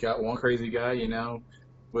mean, you got one crazy guy,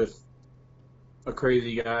 with a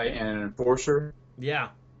crazy guy and an enforcer. yeah.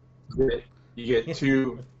 You get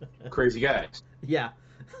two crazy guys. Yeah.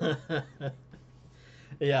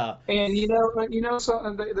 Yeah. And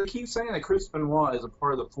something they keep saying that Chris Benoit is a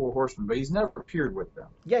part of the Four Horsemen, but he's never appeared with them.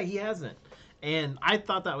 Yeah, he hasn't. And I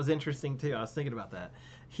thought that was interesting, too. I was thinking about that.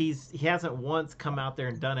 He hasn't once come out there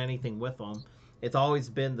and done anything with them. It's always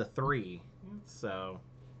been the three. So,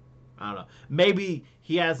 I don't know. Maybe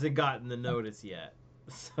he hasn't gotten the notice yet.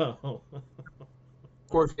 So, Of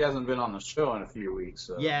course, he hasn't been on the show in a few weeks.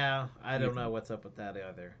 So. yeah, I don't know what's up with that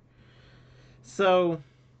either. So,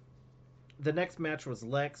 the next match was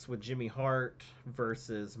Lex with Jimmy Hart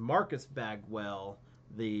versus Marcus Bagwell,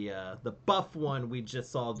 the buff one we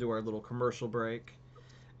just saw do our little commercial break.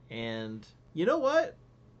 And you know what?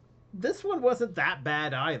 This one wasn't that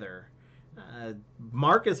bad either.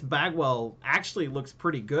 Marcus Bagwell actually looks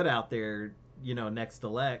pretty good out there, next to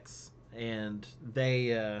Lex. And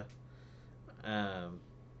they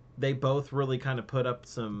both really kind of put up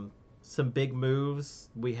some big moves.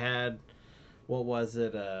 We had, what was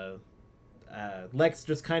it? Lex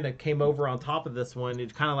just kind of came over on top of this one.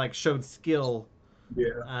 It kind of like showed skill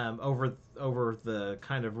over the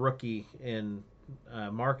kind of rookie in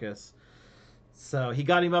Marcus. So he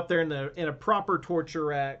got him up there in a proper torture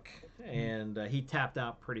rack, and he tapped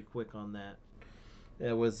out pretty quick on that.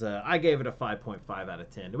 It was I gave it a 5.5 out of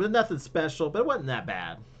 10. It was nothing special, but it wasn't that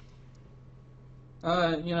bad.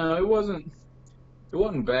 It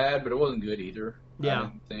wasn't bad, but it wasn't good either. Yeah.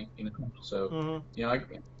 I didn't think, So, Mm-hmm.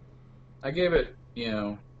 I gave it,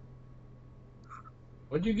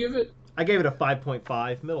 what'd you give it? I gave it a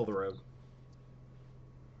 5.5, middle of the road.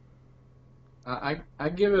 I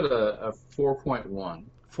give it a 4.1.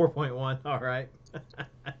 4.1, all right.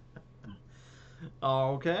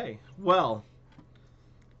 Okay, well,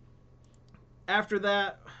 after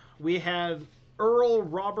that, we had Earl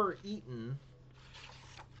Robert Eaton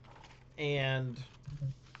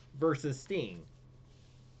versus Sting,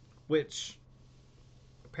 which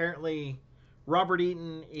apparently Robert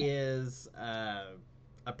Eaton is a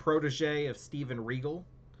protege of Steven Regal,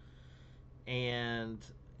 and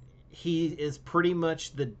he is pretty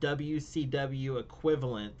much the WCW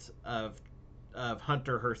equivalent of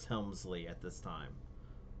Hunter Hearst Helmsley at this time.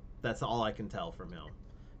 That's all I can tell from him.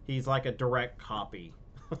 He's like a direct copy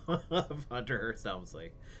of Hunter Hearst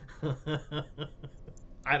Helmsley.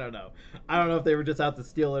 I don't know. I don't know if they were just out to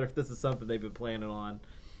steal it or if this is something they've been planning on.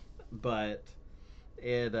 But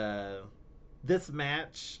this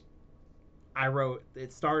match, I wrote,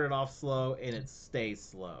 it started off slow and it stays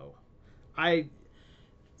slow.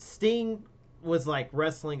 Sting was like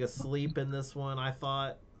wrestling asleep in this one. I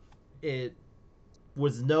thought it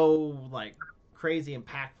was no like crazy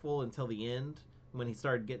impactful until the end when he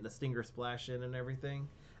started getting the Stinger splash in and everything.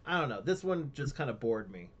 I don't know. This one just kind of bored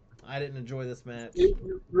me. I didn't enjoy this match. It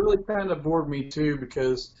really kind of bored me too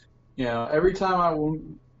because, every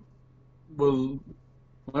time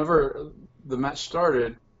whenever the match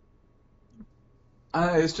started,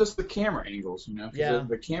 it's just the camera angles, 'cause Yeah.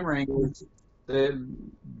 the camera angles, they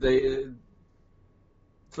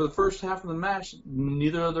for the first half of the match,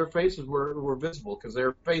 neither of their faces were visible because they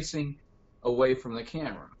were facing away from the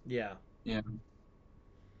camera. Yeah.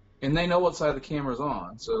 and they know what side the camera's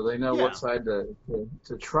on, so they know Yeah. what side to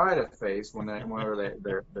try to face whenever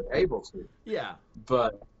they're able to. Yeah.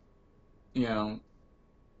 But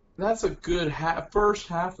that's a good first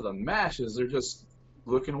half of the match. Is they're just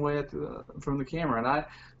looking away from the camera, and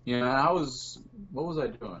I was, what was I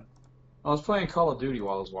doing? I was playing Call of Duty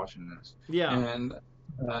while I was watching this. Yeah.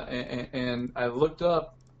 And I looked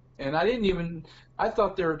up, and I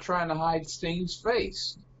thought they were trying to hide Sting's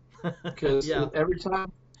face, because Yeah. every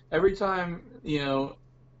time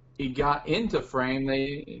he got into frame,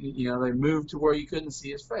 they moved to where you couldn't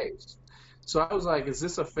see his face. So I was like, is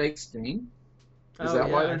this a fake Sting? Is that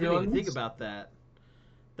why they're I didn't doing even this? think about that.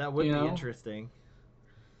 That would be interesting.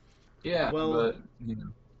 Yeah, Well- but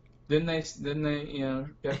then they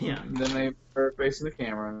Yeah. then they were facing the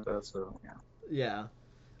camera and stuff. So yeah. Yeah.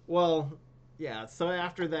 Well, yeah. So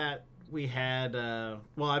after that, we had.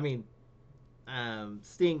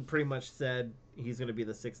 Sting pretty much said he's going to be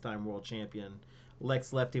the 6-time world champion.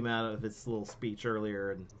 Lex left him out of his little speech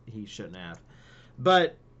earlier, and he shouldn't have.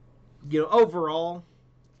 But overall,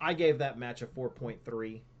 I gave that match a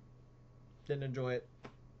 4.3. Didn't enjoy it.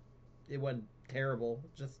 It wasn't terrible.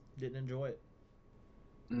 Just didn't enjoy it.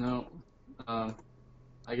 No, I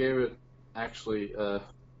gave it actually a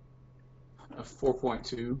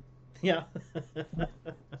 4.2. Yeah.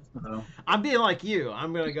 So, I'm being like you.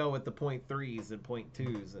 I'm going to go with the 0.3s and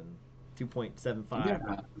 0.2s and 2.75.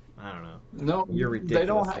 yeah. I don't know. No, You're they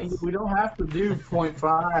don't. ridiculous. We don't have to do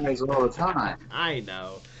 0.5s all the time. I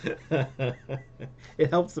know. It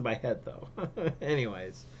helps in my head, though.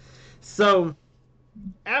 Anyways. So,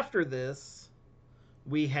 after this,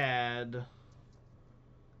 we had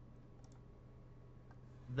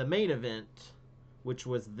the main event, which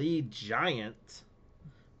was the Giant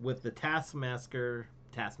with the Taskmaster,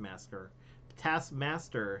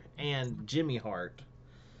 and Jimmy Hart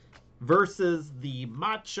versus the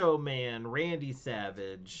Macho Man, Randy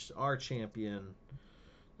Savage, our champion.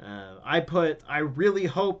 I really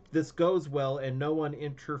hope this goes well and no one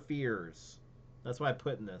interferes. That's why I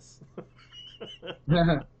put in this.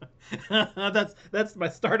 That's my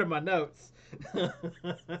start of my notes.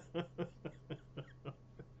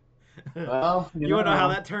 Well, You want to know how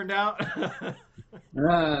that turned out?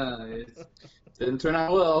 It didn't turn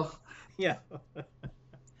out well. Yeah.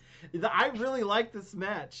 I really like this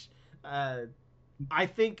match. I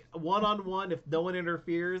think one-on-one, if no one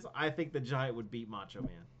interferes, I think the Giant would beat Macho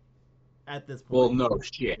Man at this point. Well, no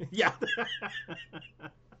shit. Yeah.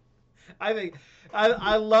 I think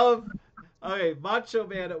I love. Okay, Macho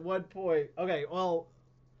Man at one point. Okay, well,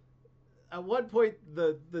 at one point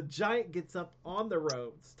the Giant gets up on the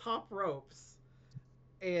ropes, top ropes,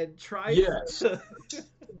 and tries Yes. to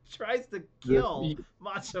kill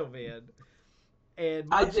Macho Man.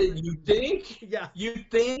 And You think? Yeah, You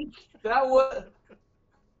think that was?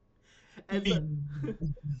 and so,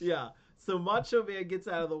 yeah. So Macho Man gets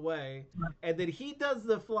out of the way, and then he does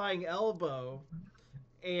the flying elbow,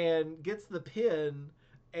 and gets the pin,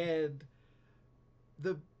 and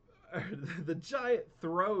the Giant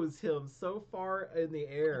throws him so far in the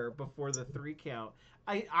air before the 3 count.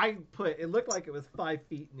 I put it looked like it was 5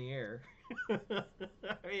 feet in the air. I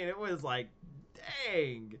mean, it was like,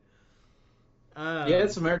 dang. Yeah,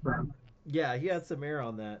 it's American. Yeah, he had some air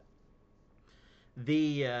on that.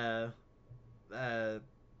 The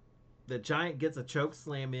Giant gets a choke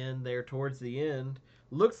slam in there towards the end.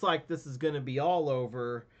 Looks like this is going to be all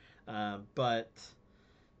over, but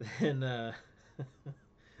then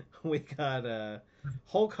we got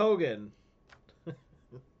Hulk Hogan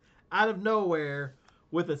out of nowhere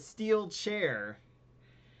with a steel chair.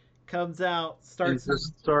 Comes out, starts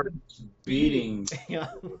beating.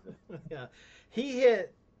 Yeah, yeah. He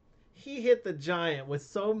hit the Giant with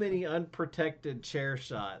so many unprotected chair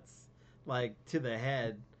shots, like to the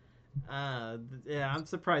head. Yeah, I'm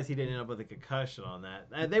surprised he didn't end up with a concussion on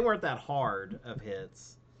that. They weren't that hard of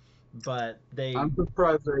hits, but they. I'm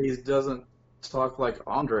surprised that he doesn't talk like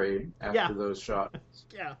Andre after Yeah. those shots.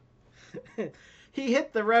 Yeah. He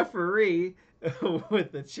hit the referee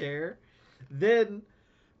with the chair. Then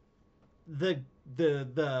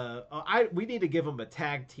we need to give him a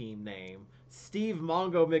tag team name. Steve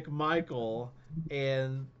Mongo McMichael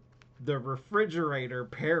and the Refrigerator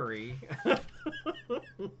Perry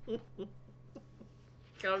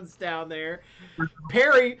comes down there.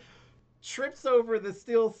 Perry trips over the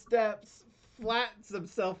steel steps, flattens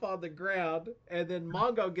himself on the ground, and then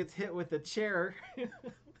Mongo gets hit with a chair.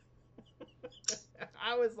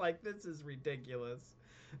 I was like, this is ridiculous.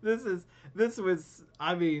 This was,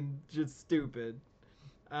 I mean, just stupid.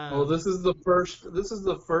 Well, this is the first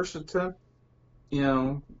attempt,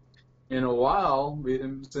 in a while,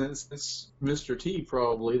 since Mr. T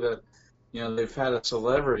probably, that they've had a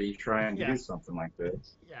celebrity try and Yeah. do something like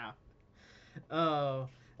this. Yeah. Oh,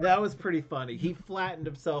 that was pretty funny. He flattened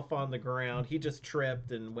himself on the ground. He just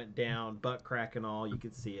tripped and went down, butt crack and all. You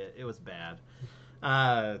could see it. It was bad.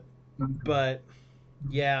 But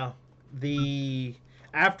yeah,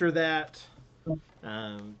 after that,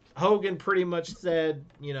 Hogan pretty much said,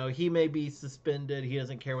 he may be suspended. He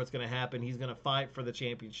doesn't care what's going to happen. He's going to fight for the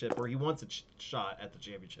championship, or he wants a shot at the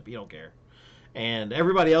championship. He don't care. And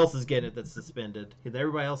everybody else is getting it that's suspended.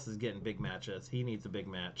 Everybody else is getting big matches. He needs a big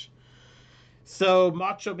match. So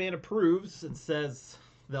Macho Man approves and says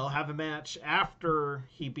they'll have a match after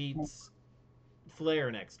he beats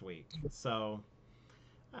Flair next week. So,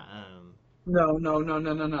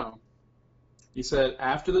 No. He said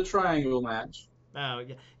after the triangle match. Oh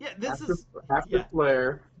yeah, yeah. After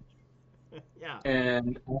Flair. Yeah.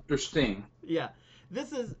 And after Sting. Yeah.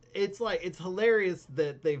 It's hilarious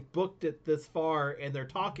that they've booked it this far and they're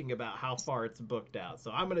talking about how far it's booked out.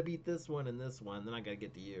 So I'm gonna beat this one and this one, then I gotta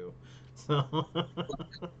get to you. So,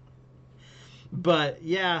 but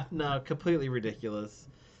yeah, no, completely ridiculous.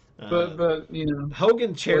 But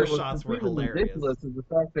Hogan chair shots were hilarious. Ridiculous is the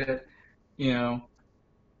fact that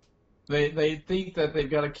they think that they've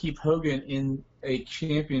got to keep Hogan in a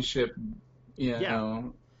championship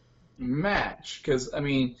match, because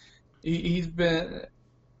he's been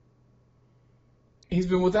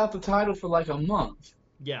without the title for like a month.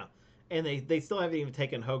 Yeah, and they still haven't even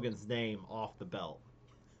taken Hogan's name off the belt.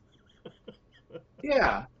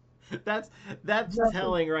 Yeah. That's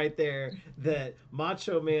telling right there that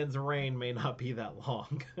Macho Man's reign may not be that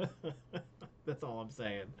long. That's all I'm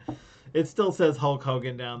saying. It still says Hulk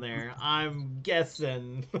Hogan down there. I'm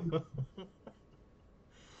guessing.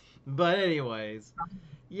 But anyways,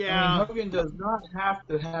 yeah. Hogan does not have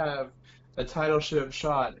to have a title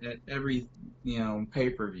shot at every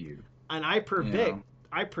pay-per-view. And I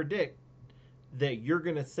predict that you're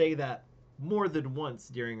gonna say that more than once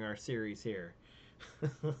during our series here.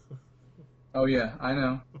 Oh yeah, I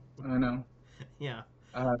know. Yeah,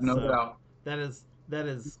 I have no doubt. That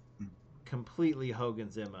is completely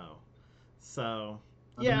Hogan's MO. So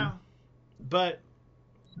yeah, but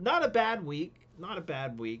not a bad week. Not a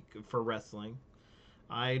bad week for wrestling.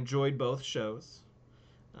 I enjoyed both shows.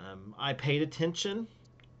 I paid attention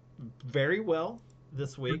very well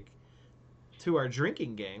this week to our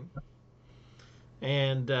drinking game.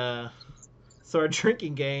 And so our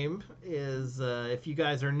drinking game is, if you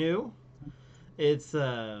guys are new, it's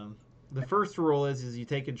the first rule is you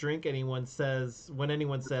take a drink. When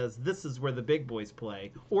anyone says this is where the big boys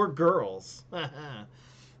play, or girls,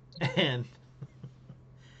 and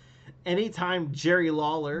anytime Jerry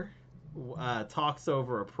Lawler talks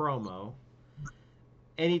over a promo,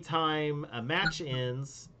 anytime a match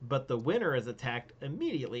ends but the winner is attacked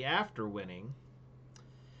immediately after winning.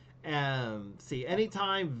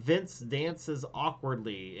 Anytime Vince dances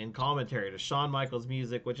awkwardly in commentary to Shawn Michaels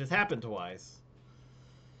music, which has happened twice.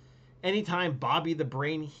 Anytime Bobby the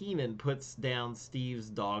Brain Heenan puts down Steve's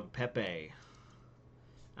dog Pepe,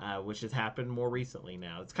 which has happened more recently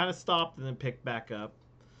now. It's kind of stopped and then picked back up.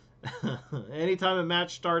 Anytime a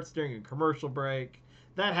match starts during a commercial break.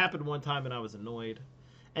 That happened one time and I was annoyed.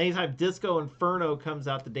 Anytime Disco Inferno comes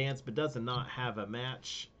out to dance but does not have a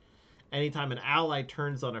match. Anytime an ally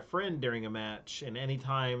turns on a friend during a match. And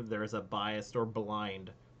anytime there's a biased or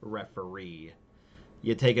blind referee.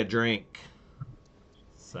 You take a drink.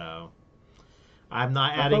 So, I'm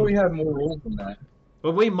not adding... I thought we had more rules than that.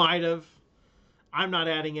 But we might have. I'm not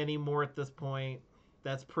adding any more at this point.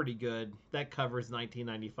 That's pretty good. That covers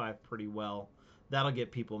 1995 pretty well. That'll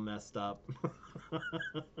get people messed up.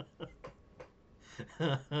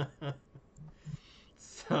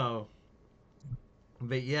 So,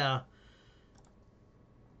 but yeah,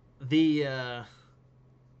 the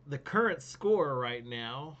current score right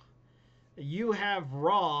now, you have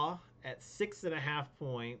Raw at 6.5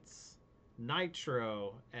 points,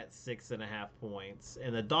 Nitro at 6.5 points,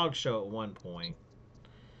 and the Dog Show at 1 point.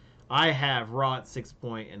 I have Raw at 6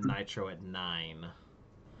 points and Nitro at 9.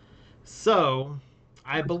 So,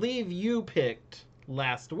 I believe you picked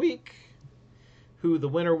last week who the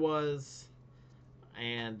winner was,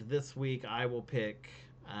 and this week I will pick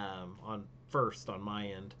on my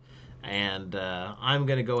end, and I'm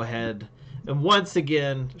gonna go ahead and once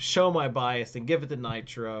again show my bias and give it to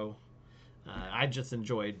Nitro. I just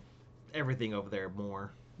enjoyed everything over there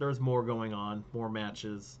more. There's more going on, more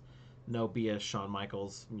matches, no BS Shawn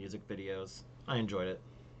Michaels music videos. I enjoyed it.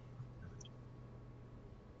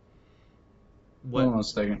 What? Hold on a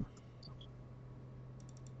second.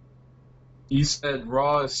 You said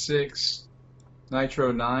Raw is 6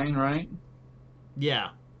 Nitro 9, right? Yeah.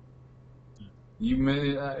 You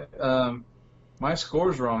may, my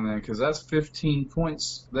score's wrong then, because that's 15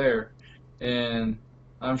 points there, and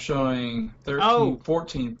I'm showing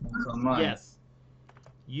 14 points on mine. Yes.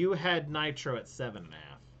 You had Nitro at 7.5.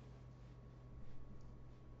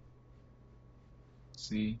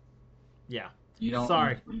 See? Yeah. You don't.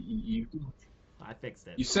 Sorry. You I fixed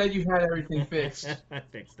it. You said you had everything fixed. I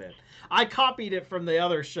fixed it. I copied it from the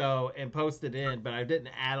other show and posted it in, but I didn't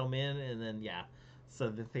add them in, and then, yeah. So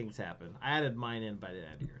the things happen. I added mine in, but I didn't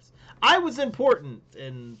add yours. I was important,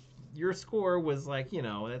 and your score was like, you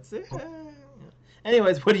know, that's it.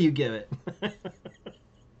 Anyways, what do you give it?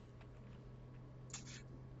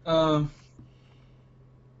 And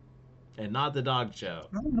not the dog show.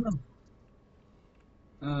 I don't know.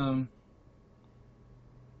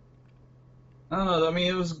 I don't know. I mean,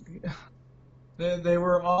 it was. They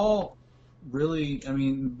were all really. I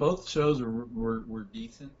mean, both shows were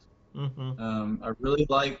decent. Mm-hmm. I really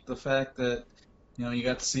liked the fact that you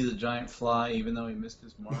got to see the giant fly, even though he missed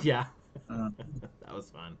his mark. Yeah, that was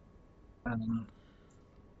fun.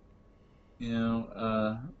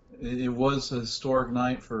 It was a historic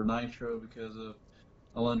night for Nitro because of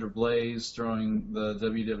Alundra Blaze throwing the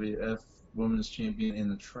WWF Women's Champion in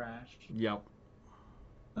the trash. Yep.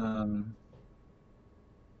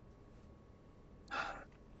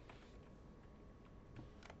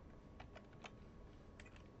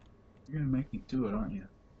 You're gonna make me do it, aren't you?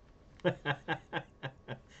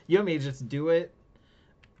 You want me to just do it,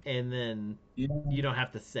 and then Yeah. you don't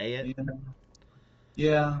have to say it?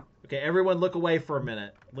 Yeah. Okay, everyone, look away for a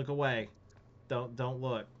minute. Look away. Don't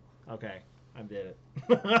look. Okay, I did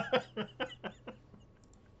it.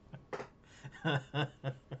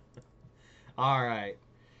 All right.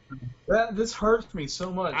 This hurts me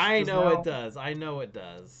so much. I know now- it does. I know it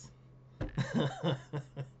does.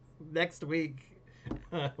 Next week,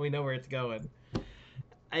 we know where it's going.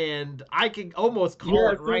 And I can almost call Yeah,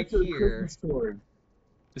 it it's going right to the here. Christmas story.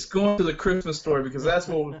 It's going to the Christmas story because that's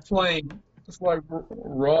what we're playing. That's why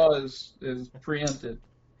Raw is preempted.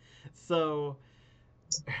 So,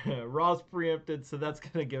 Raw's preempted, so that's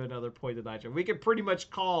going to give another point to Nitro. We can pretty much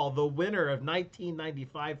call the winner of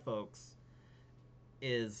 1995, folks,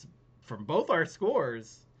 is, from both our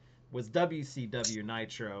scores, was WCW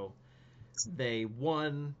Nitro. They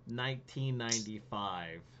won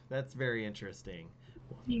 1995. That's very interesting.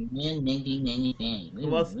 We'll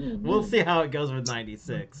see how it goes with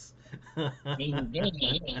 96.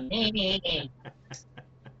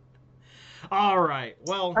 All right.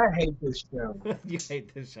 Well, I hate this show. you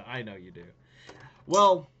hate this show. I know you do.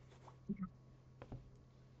 Well,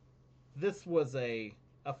 this was a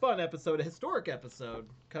fun episode, a historic episode,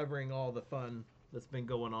 covering all the fun that's been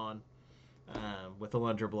going on with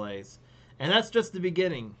Alundra Blaze. And that's just the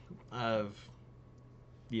beginning of,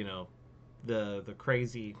 the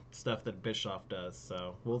crazy stuff that Bischoff does.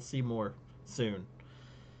 So we'll see more soon.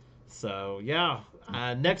 So yeah,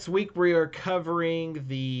 next week we are covering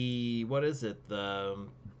the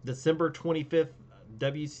December 25th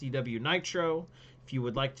WCW Nitro. If you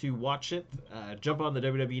would like to watch it, jump on the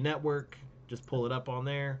WWE Network. Just pull it up on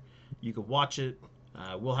there. You can watch it.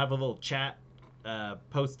 We'll have a little chat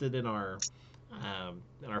posted in our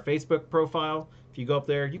Facebook profile. If you go up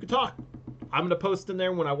there, you can talk. I'm gonna post in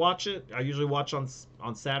there when I watch it. I usually watch on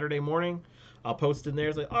Saturday morning. I'll post in there.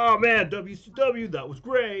 It's like, oh man, WCW, that was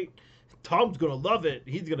great. Tom's gonna love it.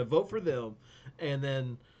 He's gonna vote for them. And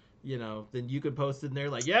then, then you can post in there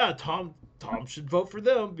like, yeah, Tom should vote for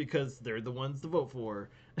them because they're the ones to vote for.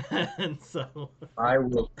 And so I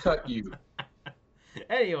will cut you.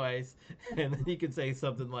 Anyways, and then you can say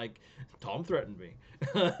something like, Tom threatened me.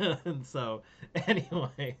 And so,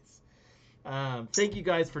 anyways, thank you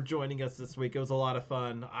guys for joining us this week. It was a lot of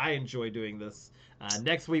fun. I enjoy doing this.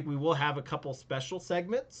 Next week, we will have a couple special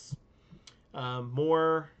segments,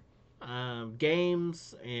 more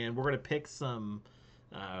games, and we're going to pick some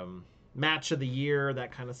match of the year,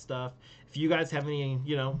 that kind of stuff. If you guys have any,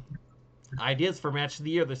 ideas for match of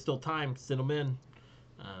the year, there's still time. Send them in.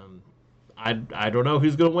 I don't know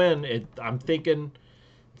who's going to win. I'm thinking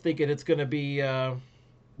it's going to be.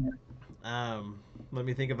 Let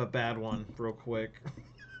me think of a bad one real quick.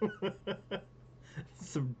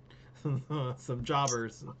 some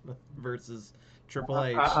jobbers versus Triple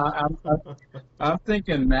H. I'm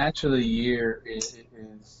thinking match of the year is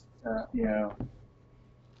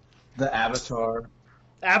the Avatar.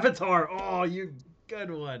 Avatar. Oh, you good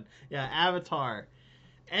one. Yeah, Avatar.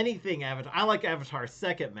 Anything Avatar. I like Avatar's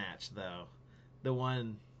second match though.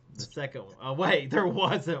 The second one. Oh wait, there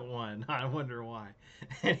wasn't one. I wonder why.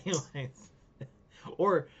 Anyways,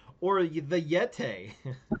 or the Yeti.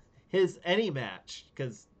 any match,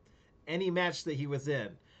 because any match that he was in.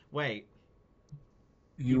 Wait.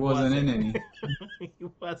 He wasn't in any. He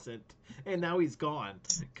wasn't. And now he's gone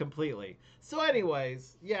completely. So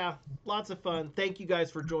anyways, yeah, lots of fun. Thank you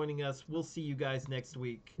guys for joining us. We'll see you guys next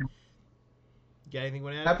week. Got anything you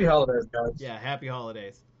want to add? Happy holidays, guys. Yeah, happy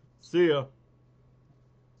holidays. See ya.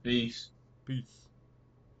 Peace. Peace.